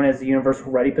 also known as the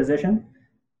universal ready position.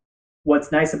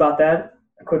 What's nice about that,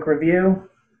 a quick review,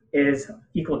 is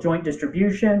equal joint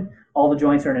distribution. All the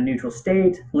joints are in a neutral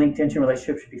state. Link tension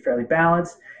relationship should be fairly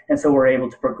balanced, and so we're able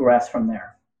to progress from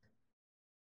there.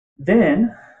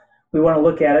 Then we want to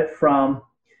look at it from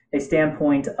a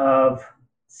standpoint of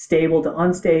stable to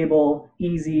unstable,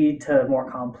 easy to more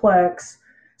complex.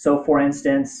 So for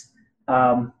instance,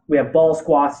 we have ball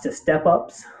squats to step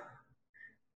ups.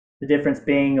 The difference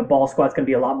being a ball squat's going to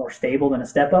be a lot more stable than a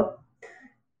step up.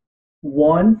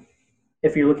 One,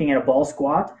 if you're looking at a ball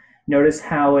squat, notice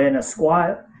how in a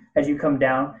squat, as you come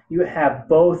down, you have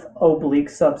both oblique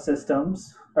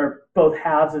subsystems, or both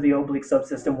halves of the oblique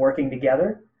subsystem working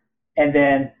together, and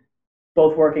then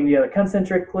both working together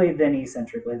concentrically, then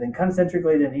eccentrically, then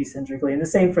concentrically, then eccentrically, and the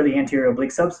same for the anterior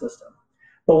oblique subsystem.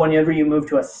 But whenever you move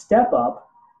to a step up,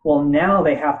 well, now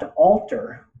they have to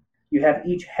alter. You have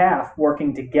each half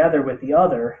working together with the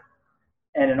other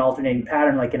in an alternating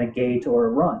pattern, like in a gait or a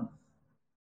run.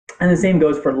 And the same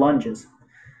goes for lunges.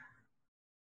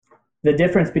 The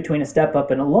difference between a step up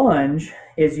and a lunge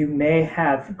is you may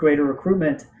have greater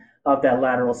recruitment of that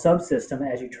lateral subsystem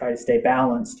as you try to stay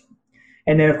balanced.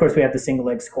 And then, of course, we have the single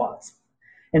leg squats.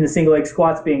 And the single leg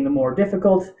squats being the more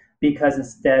difficult because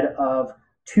instead of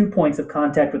 2 points of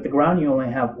contact with the ground, you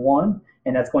only have one,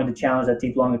 and that's going to challenge that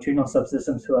deep longitudinal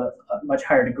subsystem to a much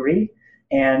higher degree.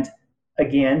 And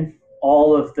again,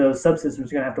 all of those subsystems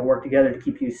are going to have to work together to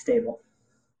keep you stable.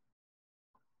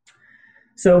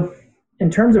 So in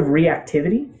terms of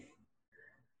reactivity,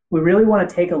 we really want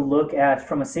to take a look at,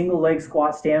 from a single leg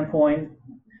squat standpoint,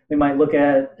 we might look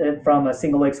at it from a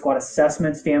single leg squat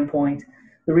assessment standpoint.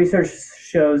 The research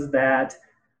shows that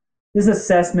this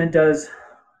assessment does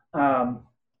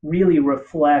really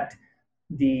reflect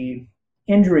the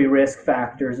injury risk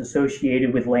factors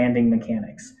associated with landing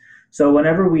mechanics. So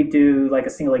whenever we do like a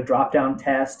single leg drop down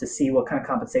test to see what kind of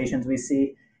compensations we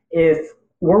see, if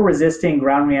we're resisting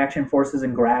ground reaction forces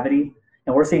and gravity,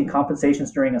 and we're seeing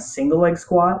compensations during a single leg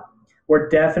squat, we're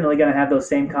definitely going to have those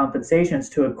same compensations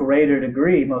to a greater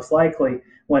degree, most likely,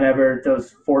 whenever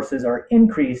those forces are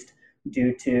increased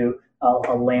due to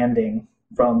a landing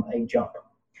from a jump.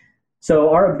 So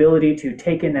our ability to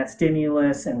take in that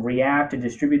stimulus and react and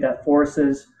distribute that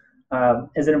forces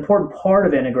is an important part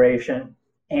of integration.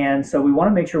 And so we want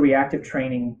to make sure reactive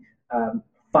training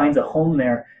finds a home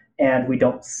there and we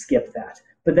don't skip that.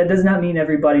 But that does not mean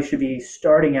everybody should be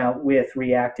starting out with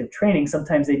reactive training.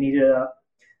 Sometimes they need a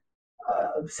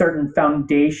certain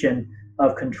foundation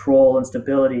of control and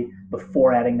stability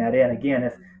before adding that in. Again,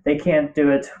 if they can't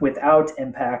do it without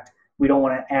impact, we don't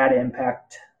want to add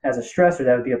impact as a stressor.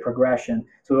 That would be a progression.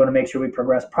 So we want to make sure we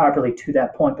progress properly to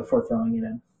that point before throwing it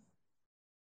in.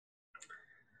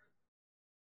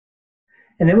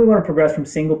 And then we want to progress from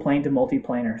single plane to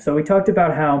multiplanar. So we talked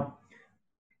about how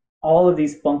all of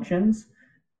these functions,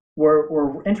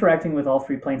 we're interacting with all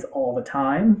three planes all the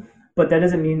time, but that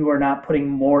doesn't mean we're not putting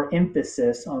more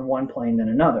emphasis on one plane than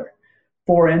another.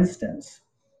 For instance,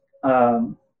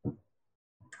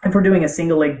 if we're doing a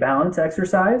single leg balance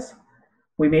exercise,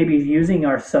 we may be using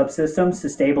our subsystems to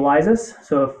stabilize us.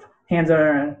 So if hands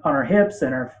are on our hips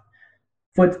and our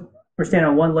foot, we're standing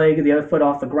on one leg and the other foot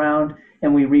off the ground,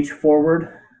 and we reach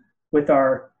forward with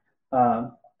our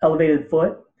elevated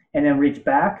foot and then reach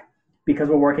back because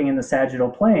we're working in the sagittal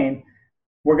plane,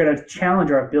 we're going to challenge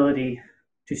our ability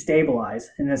to stabilize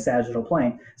in the sagittal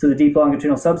plane. So the deep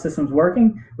longitudinal subsystem is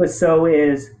working, but so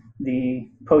is the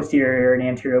posterior and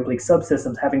anterior oblique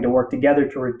subsystems having to work together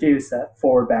to reduce that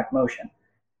forward back motion.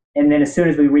 And then as soon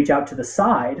as we reach out to the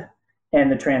side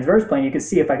and the transverse plane, you can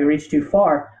see if I reach too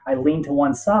far, I lean to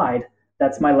one side,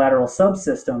 that's my lateral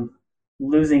subsystem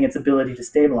losing its ability to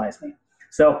stabilize me.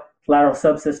 So lateral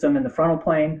subsystem in the frontal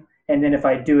plane, and then if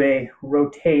I do a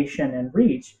rotation and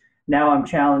reach, now I'm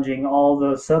challenging all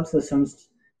those subsystems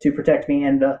to protect me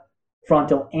in the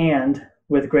frontal and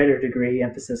with greater degree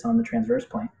emphasis on the transverse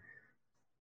plane.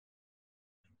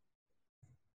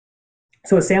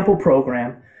 So a sample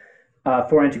program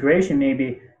for integration may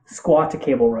be squat to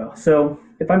cable row. So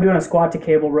if I'm doing a squat to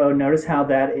cable row, notice how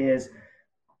that is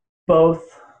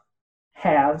both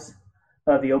halves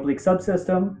of the oblique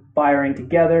subsystem firing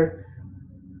together,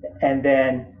 and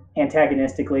then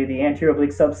antagonistically the anterior oblique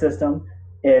subsystem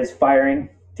is firing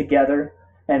together,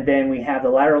 and then we have the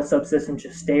lateral subsystem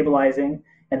just stabilizing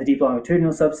and the deep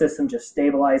longitudinal subsystem just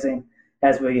stabilizing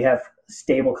as we have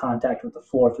stable contact with the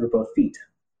floor through both feet.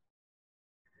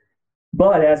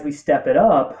 But as we step it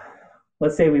up,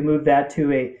 let's say we move that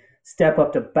to a step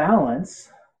up to balance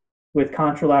with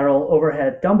contralateral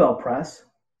overhead dumbbell press.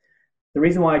 The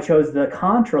reason why I chose the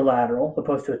contralateral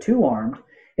opposed to a two-armed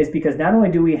is because not only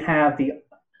do we have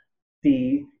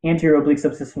the anterior oblique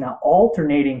subsystem now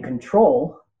alternating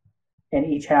control in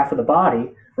each half of the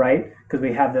body, right? Because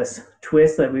we have this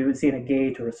twist that we would see in a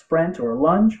gait or a sprint or a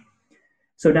lunge.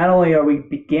 So not only are we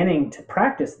beginning to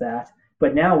practice that,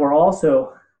 but now we're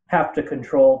also have to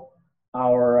control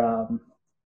our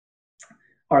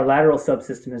lateral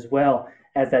subsystem as well,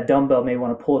 as that dumbbell may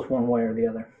want to pull us one way or the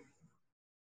other.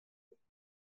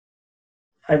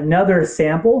 Another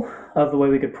sample of the way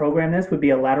we could program this would be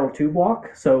a lateral tube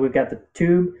walk. So we've got the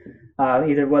tube,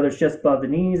 either whether it's just above the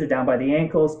knees or down by the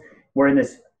ankles. We're in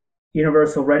this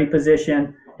universal ready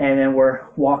position, and then we're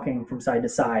walking from side to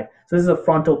side. So this is a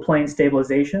frontal plane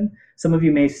stabilization. Some of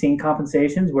you may have seen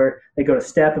compensations where they go to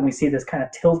step and we see this kind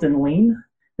of tilt and lean.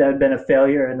 That would have been a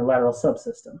failure in the lateral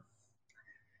subsystem.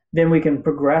 Then we can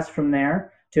progress from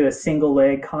there to a single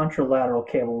leg contralateral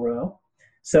cable row.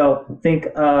 So think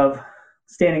of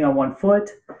standing on one foot.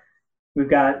 We've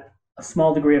got a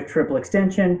small degree of triple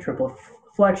extension, triple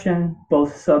flexion.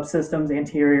 Both subsystems,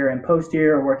 anterior and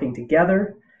posterior, are working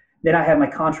together. Then I have my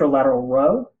contralateral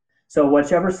row. So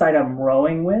whichever side I'm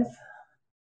rowing with,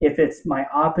 if it's my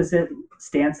opposite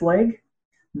stance leg,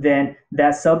 then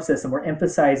that subsystem, we're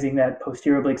emphasizing that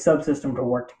posterior oblique subsystem to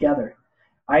work together.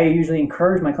 I usually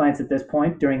encourage my clients at this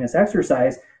point during this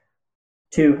exercise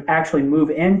to actually move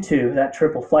into that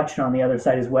triple flexion on the other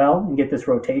side as well and get this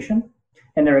rotation.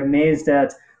 And they're amazed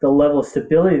at the level of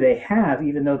stability they have,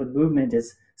 even though the movement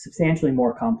is substantially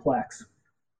more complex.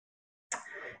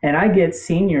 And I get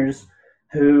seniors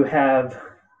who have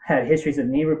had histories of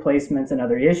knee replacements and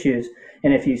other issues.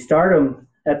 And if you start them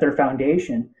at their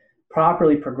foundation,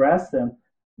 properly progress them,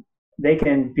 they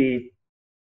can be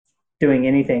doing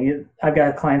anything. I've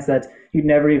got clients that you'd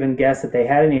never even guess that they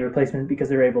had a knee replacement because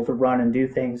they're able to run and do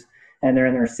things, and they're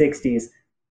in their 60s.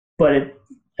 But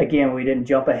again, we didn't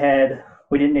jump ahead.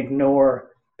 We didn't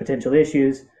ignore potential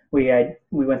issues. We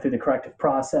went through the corrective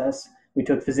process. We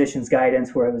took physician's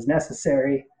guidance where it was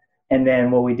necessary. And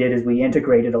then what we did is we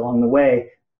integrated along the way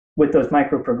with those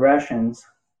micro progressions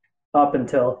up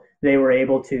until they were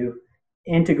able to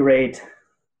integrate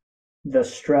the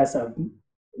stress of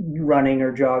running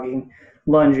or jogging,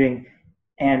 lunging,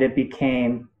 and it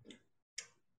became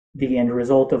the end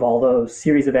result of all those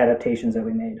series of adaptations that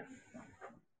we made.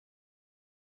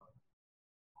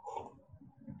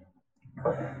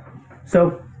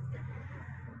 So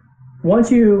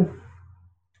once you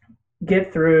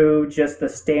get through just the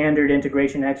standard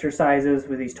integration exercises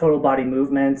with these total body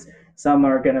movements, some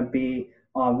are going to be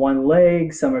on one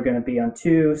leg, some are going to be on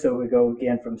two. So we go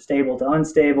again from stable to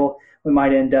unstable. We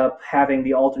might end up having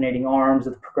the alternating arms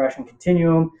of the progression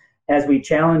continuum as we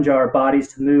challenge our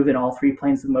bodies to move in all three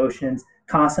planes of motions,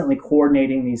 constantly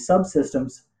coordinating these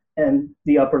subsystems and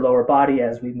the upper lower body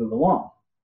as we move along.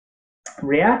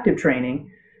 Reactive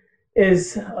training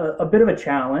is a bit of a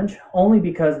challenge only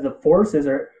because the forces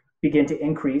begin to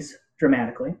increase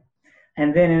dramatically.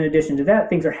 And then in addition to that,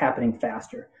 things are happening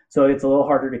faster. So it's a little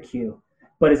harder to cue.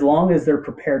 But as long as they're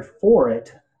prepared for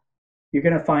it, you're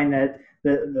going to find that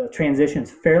the transition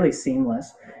is fairly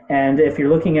seamless. And if you're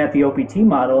looking at the OPT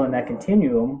model and that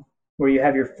continuum, where you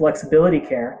have your flexibility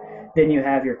care, then you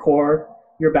have your core,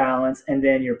 your balance, and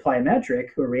then your plyometric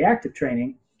or reactive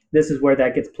training, this is where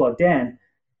that gets plugged in.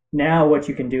 Now what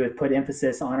you can do is put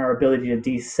emphasis on our ability to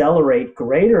decelerate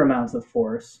greater amounts of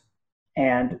force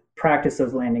and practice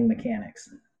those landing mechanics.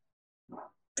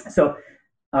 So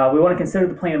we want to consider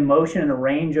the plane of motion and the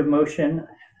range of motion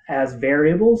as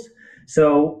variables.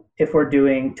 So if we're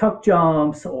doing tuck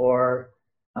jumps or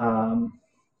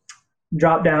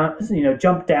drop down,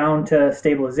 jump down to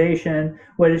stabilization,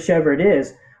 whichever it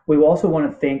is, we also want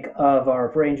to think of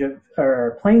our range of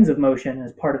our planes of motion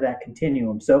as part of that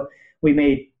continuum. So we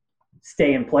may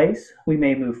stay in place, we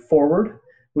may move forward,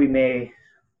 we may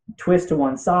twist to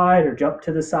one side or jump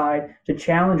to the side to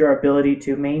challenge our ability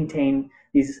to maintain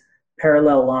these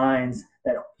parallel lines,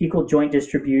 that equal joint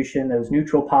distribution, those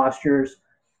neutral postures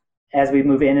as we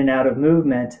move in and out of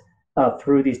movement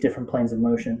through these different planes of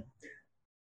motion.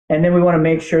 And then we want to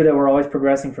make sure that we're always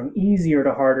progressing from easier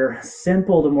to harder,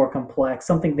 simple to more complex,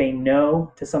 something they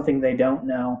know to something they don't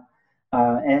know,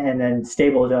 and then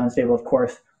stable to unstable, of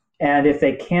course. And if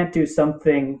they can't do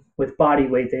something with body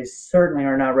weight, they certainly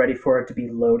are not ready for it to be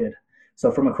loaded.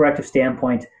 So from a corrective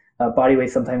standpoint, body weight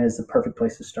sometimes is the perfect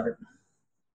place to start.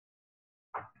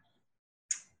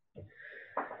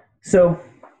 So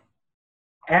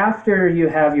after you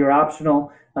have your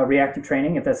optional reactive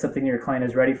training, if that's something your client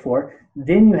is ready for,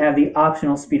 then you have the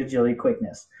optional speed, agility,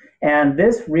 quickness. And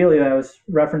this really, I was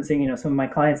referencing, some of my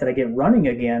clients that I get running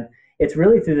again, it's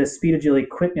really through the speed, agility,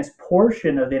 quickness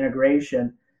portion of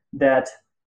integration that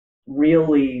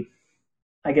really,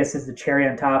 I guess, is the cherry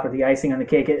on top or the icing on the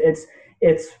cake.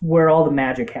 It's where all the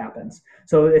magic happens.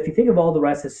 So if you think of all the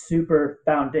rest as super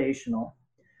foundational,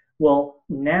 well,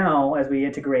 now as we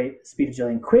integrate speed,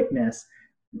 agility, and quickness,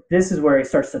 this is where it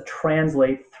starts to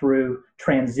translate through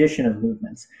transition of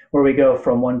movements, where we go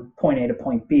from one point A to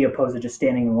point B opposed to just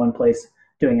standing in one place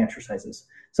doing exercises.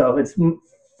 So it's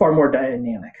far more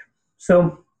dynamic.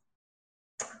 So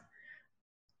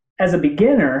as a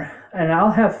beginner, and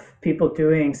I'll have people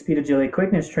doing speed, agility,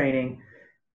 quickness training,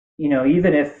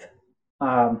 even if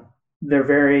they're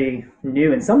very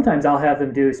new, and sometimes I'll have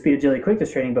them do speed, agility,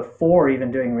 quickness training before even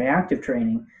doing reactive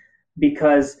training,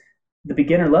 because the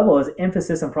beginner level is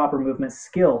emphasis on proper movement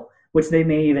skill, which they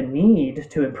may even need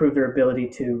to improve their ability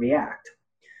to react.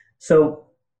 So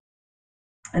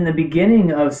in the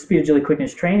beginning of speed, agility,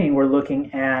 quickness training, we're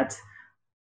looking at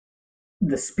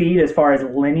the speed as far as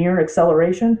linear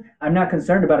acceleration. I'm not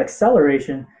concerned about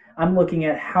acceleration. I'm looking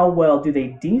at how well do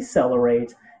they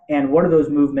decelerate and what do those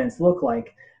movements look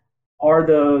like. are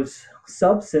those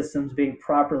subsystems being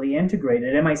properly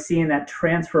integrated? Am I seeing that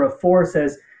transfer of force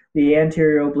as the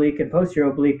anterior oblique and posterior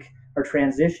oblique are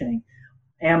transitioning?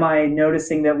 Am I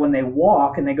noticing that when they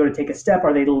walk and they go to take a step,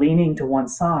 are they leaning to one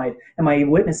side? Am I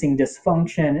witnessing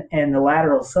dysfunction in the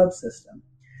lateral subsystem?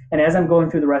 And as I'm going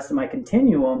through the rest of my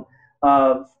continuum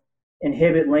of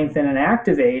inhibit, lengthen, and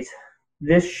activate,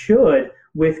 this should,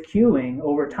 with cueing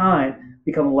over time,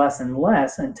 become less and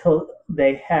less until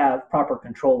they have proper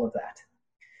control of that.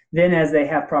 Then as they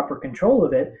have proper control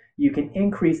of it, you can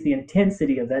increase the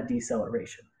intensity of that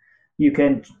deceleration. You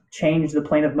can change the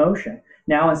plane of motion.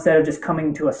 Now, instead of just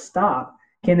coming to a stop,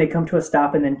 can they come to a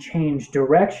stop and then change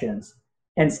directions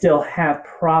and still have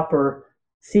proper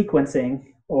sequencing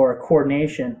or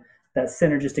coordination, that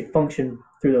synergistic function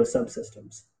through those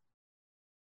subsystems?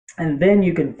 And then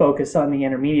you can focus on the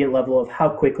intermediate level of how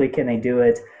quickly can they do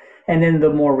it, and then the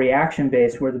more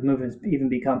reaction-based, where the movements even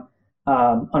become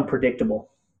unpredictable.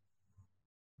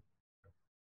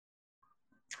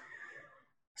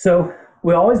 So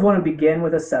we always want to begin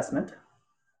with assessment.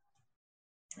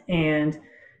 And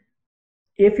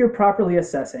if you're properly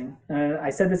assessing, I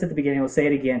said this at the beginning, I'll say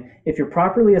it again, if you're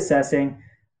properly assessing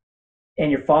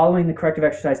and you're following the corrective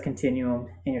exercise continuum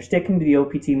and you're sticking to the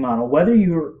OPT model, whether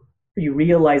you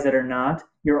realize it or not,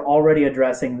 you're already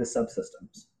addressing the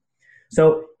subsystems.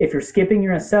 So if you're skipping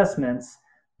your assessments,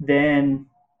 then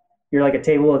you're like a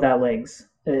table without legs.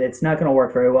 It's not going to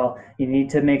work very well. You need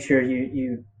to make sure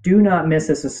you do not miss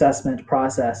this assessment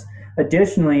process.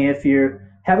 Additionally, if you're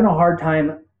having a hard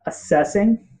time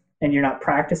assessing and you're not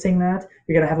practicing that,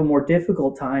 you're going to have a more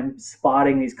difficult time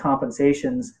spotting these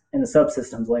compensations in the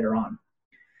subsystems later on.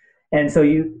 And so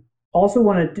you also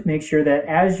want to make sure that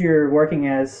as you're working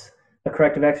as a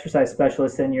corrective exercise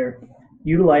specialist and you're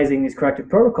utilizing these corrective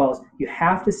protocols, you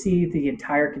have to see the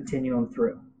entire continuum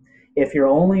through. If you're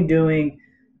only doing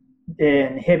the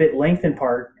inhibit lengthen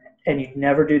part and you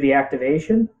never do the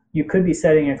activation, you could be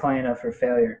setting your client up for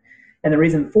failure. And the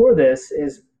reason for this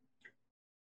is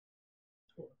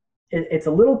it's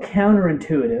a little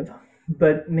counterintuitive,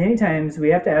 but many times we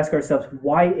have to ask ourselves,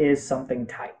 why is something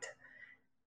tight?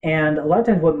 And a lot of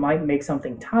times what might make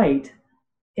something tight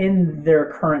in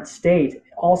their current state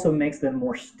also makes them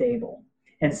more stable.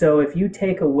 And so if you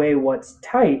take away what's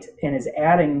tight and is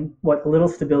adding what little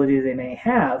stability they may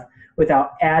have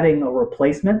without adding a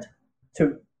replacement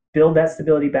to build that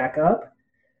stability back up,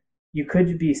 you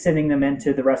could be sending them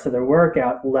into the rest of their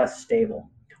workout less stable,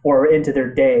 or into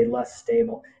their day less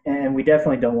stable. And we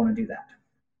definitely don't want to do that.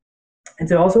 And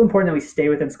so also important that we stay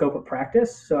within scope of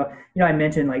practice. So, I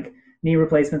mentioned like knee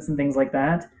replacements and things like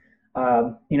that.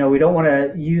 We don't want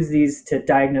to use these to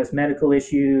diagnose medical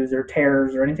issues or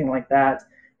tears or anything like that.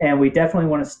 And we definitely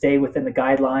want to stay within the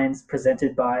guidelines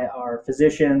presented by our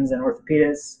physicians and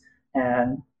orthopedists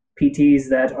and PTs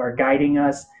that are guiding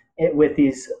us with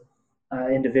these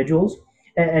individuals.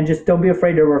 And just don't be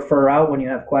afraid to refer out when you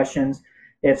have questions.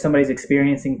 If somebody's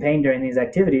experiencing pain during these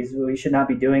activities, we should not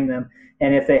be doing them.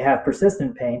 And if they have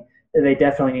persistent pain, they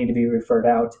definitely need to be referred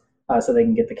out so they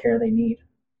can get the care they need.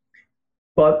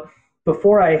 But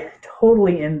before I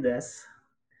totally end this,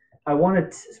 I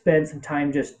wanted to spend some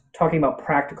time just talking about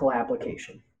practical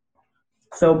application.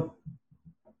 So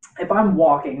if I'm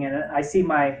walking and I see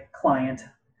my client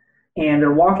and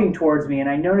they're walking towards me and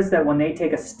I notice that when they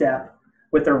take a step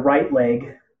with their right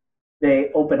leg, they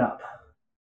open up.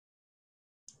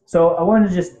 So I wanted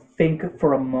to just think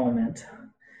for a moment,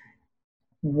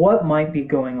 what might be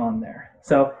going on there?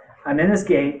 So I'm in this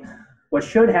gait. What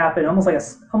should happen, almost like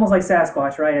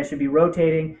Sasquatch, right? I should be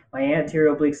rotating. My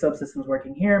anterior oblique subsystem is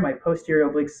working here. My posterior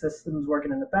oblique system is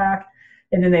working in the back,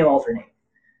 and then they alternate.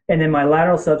 And then my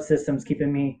lateral subsystem is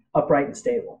keeping me upright and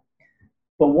stable.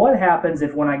 But what happens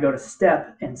if when I go to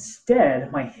step, instead,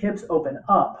 my hips open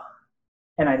up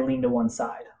and I lean to one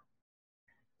side?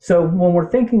 So when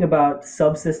we're thinking about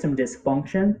subsystem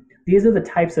dysfunction, these are the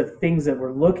types of things that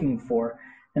we're looking for.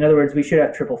 In other words, we should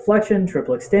have triple flexion,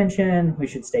 triple extension, we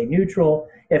should stay neutral.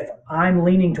 If I'm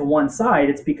leaning to one side,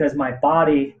 it's because my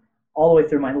body all the way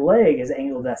through my leg is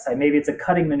angled that side. Maybe it's a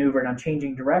cutting maneuver and I'm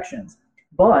changing directions.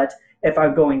 But if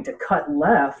I'm going to cut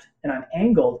left and I'm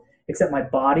angled, except my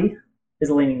body is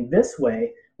leaning this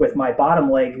way with my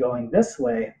bottom leg going this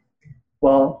way,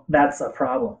 well, that's a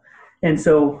problem. And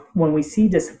so when we see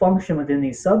dysfunction within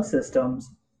these subsystems,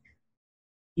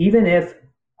 even if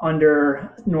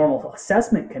under normal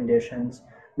assessment conditions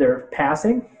they're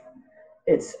passing,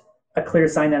 it's a clear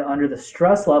sign that under the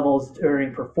stress levels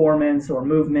during performance or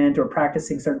movement or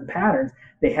practicing certain patterns,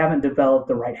 they haven't developed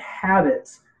the right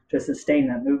habits to sustain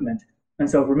that movement. And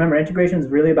so remember, integration is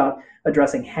really about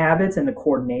addressing habits and the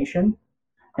coordination.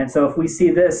 And so if we see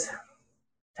this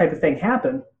type of thing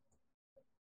happen,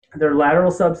 their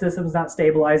lateral subsystem's not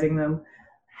stabilizing them,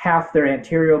 half their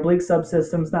anterior oblique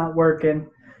subsystem's not working,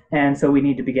 and so we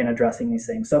need to begin addressing these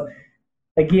things. So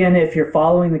again, if you're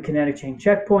following the kinetic chain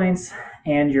checkpoints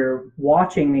and you're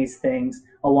watching these things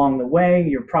along the way,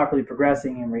 you're properly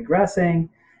progressing and regressing,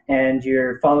 and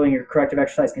you're following your corrective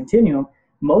exercise continuum,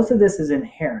 most of this is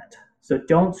inherent. So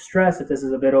don't stress if this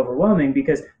is a bit overwhelming,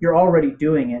 because you're already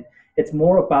doing it. It's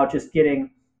more about just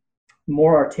getting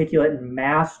more articulate and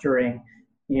mastering,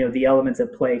 the elements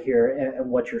at play here and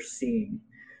what you're seeing.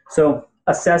 So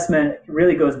assessment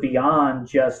really goes beyond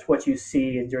just what you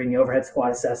see during the overhead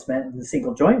squat assessment and the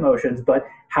single joint motions, but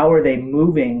how are they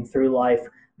moving through life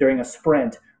during a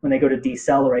sprint when they go to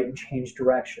decelerate and change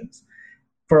directions.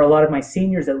 For a lot of my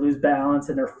seniors that lose balance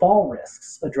and their fall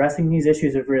risks, addressing these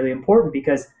issues are really important,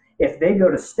 because if they go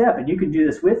to step, and you can do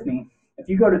this with me, if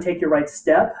you go to take your right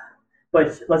step,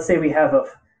 but let's say we have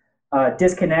a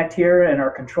disconnect here in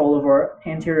our control of our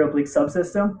anterior oblique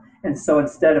subsystem, and so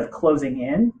instead of closing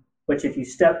in, which if you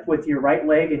step with your right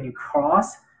leg and you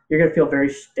cross, you're going to feel very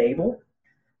stable.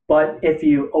 But if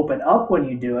you open up when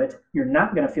you do it, you're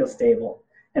not going to feel stable.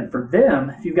 And for them,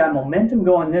 if you've got momentum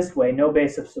going this way, no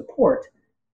base of support,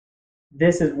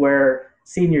 this is where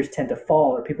seniors tend to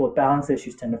fall, or people with balance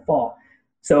issues tend to fall.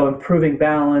 So improving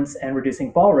balance and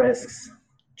reducing fall risks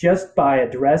just by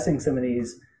addressing some of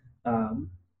these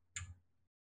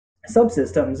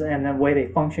subsystems and the way they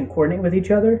function, coordinate with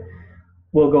each other,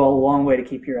 will go a long way to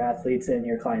keep your athletes and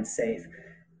your clients safe.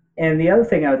 And the other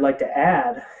thing I would like to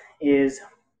add is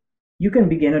you can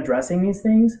begin addressing these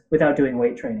things without doing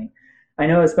weight training. I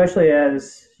know, especially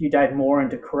as you dive more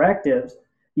into correctives,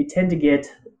 you tend to get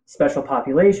special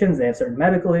populations. They have certain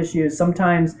medical issues.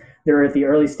 Sometimes they're at the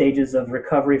early stages of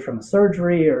recovery from a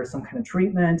surgery or some kind of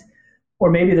treatment, or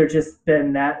maybe they're just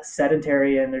been that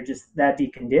sedentary and they're just that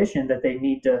deconditioned that they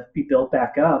need to be built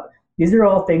back up. These are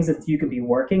all things that you can be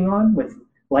working on with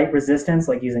light resistance,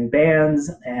 like using bands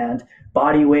and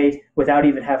body weight without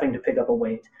even having to pick up a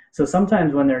weight. So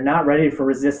sometimes when they're not ready for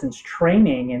resistance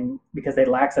training, and because they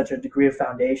lack such a degree of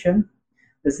foundation,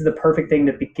 this is the perfect thing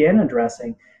to begin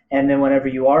addressing. And then whenever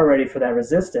you are ready for that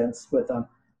resistance with them,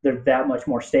 they're that much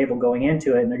more stable going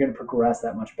into it, and they're going to progress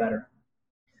that much better.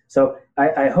 So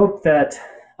I hope that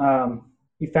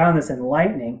you found this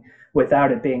enlightening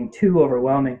without it being too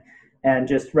overwhelming, and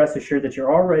just rest assured that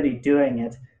you're already doing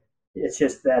it. It's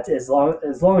just that as long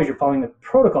as you're following the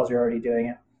protocols, you're already doing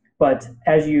it. But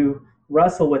as you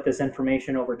wrestle with this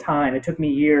information over time, it took me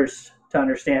years to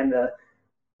understand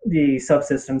the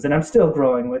subsystems, and I'm still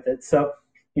growing with it. So,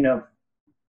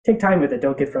 take time with it.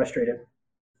 Don't get frustrated.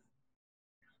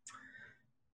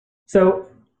 So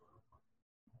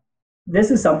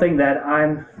this is something that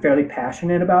I'm fairly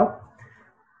passionate about.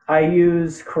 I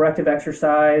use corrective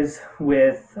exercise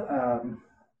with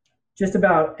just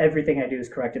about everything I do is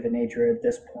corrective in nature at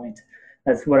this point.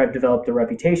 That's what I've developed a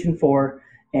reputation for,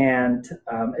 and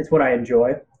it's what I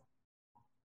enjoy.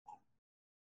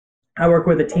 I work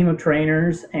with a team of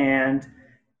trainers, and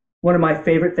one of my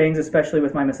favorite things, especially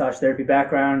with my massage therapy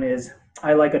background, is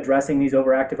I like addressing these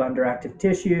overactive, underactive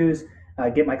tissues,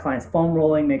 get my clients foam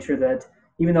rolling, make sure that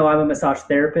even though I'm a massage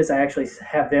therapist, I actually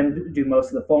have them do most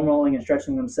of the foam rolling and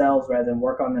stretching themselves rather than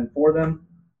work on them for them.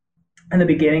 In the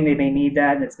beginning, they may need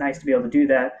that, and it's nice to be able to do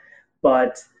that.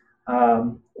 But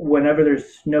whenever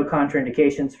there's no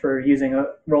contraindications for using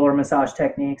roller massage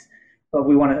techniques, but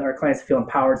we want our clients to feel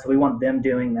empowered, so we want them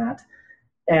doing that.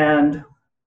 And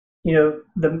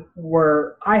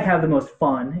where I have the most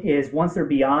fun is once they're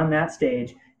beyond that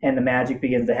stage and the magic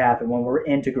begins to happen, when we're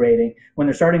integrating, when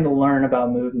they're starting to learn about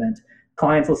movement.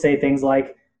 Clients will say things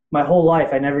like, my whole life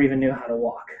I never even knew how to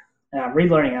walk, and I'm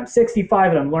relearning. I'm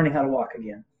 65 and I'm learning how to walk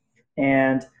again.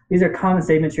 And these are common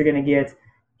statements you're going to get,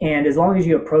 and as long as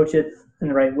you approach it in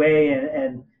the right way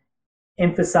and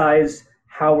emphasize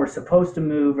how we're supposed to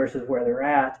move versus where they're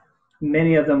at,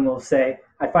 many of them will say,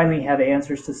 I finally have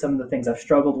answers to some of the things I've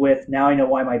struggled with. Now I know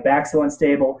why my back's so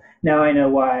unstable. Now I know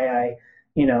why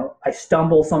I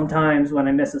stumble sometimes when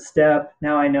I miss a step.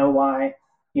 Now I know why,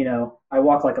 I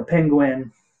walk like a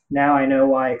penguin. Now I know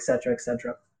why, et cetera, et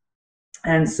cetera.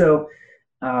 And so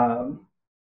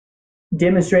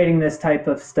demonstrating this type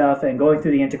of stuff and going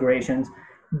through the integrations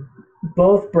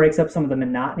both breaks up some of the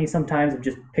monotony sometimes of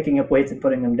just picking up weights and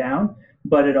putting them down,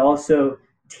 but it also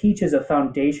teaches a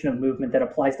foundation of movement that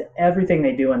applies to everything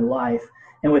they do in life.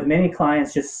 And with many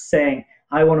clients just saying,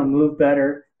 I want to move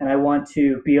better and I want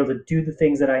to be able to do the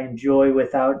things that I enjoy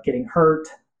without getting hurt,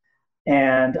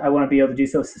 and I want to be able to do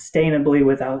so sustainably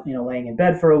without laying in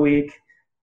bed for a week,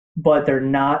 but they're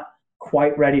not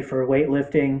quite ready for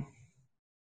weightlifting.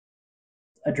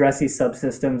 address these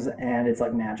subsystems, and it's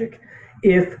like magic.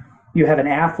 If you have an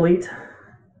athlete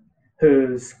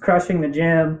who's crushing the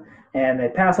gym and they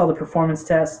pass all the performance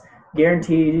tests,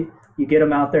 guaranteed you get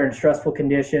them out there in stressful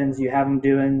conditions, you have them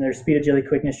doing their speed, agility,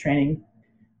 quickness training,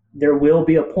 there will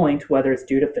be a point, whether it's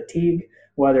due to fatigue,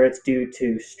 whether it's due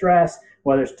to stress,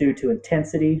 whether it's due to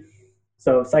intensity,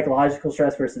 so psychological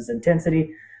stress versus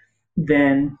intensity,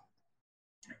 then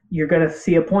you're going to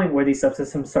see a point where these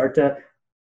subsystems start to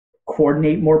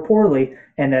coordinate more poorly,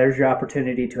 and there's your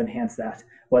opportunity to enhance that,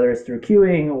 whether it's through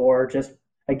cueing or just,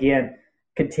 again,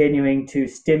 continuing to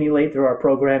stimulate through our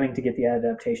programming to get the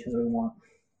adaptations we want.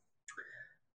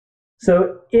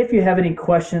 So if you have any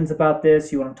questions about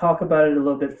this, you want to talk about it a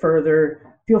little bit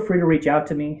further, feel free to reach out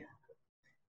to me.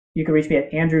 You can reach me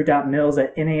at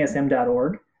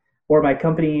andrew.mills@nasm.org, or my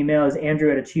company email is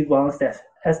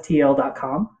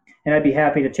andrew@achievewellness.stl.com, and I'd be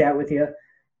happy to chat with you.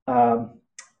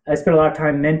 I spend a lot of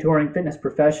time mentoring fitness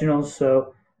professionals,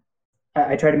 so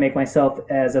I try to make myself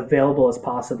as available as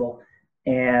possible.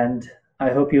 And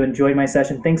I hope you enjoyed my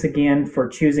session. Thanks again for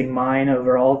choosing mine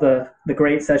over all the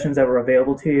great sessions that were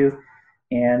available to you.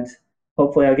 And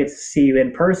hopefully I'll get to see you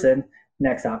in person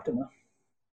next Optima.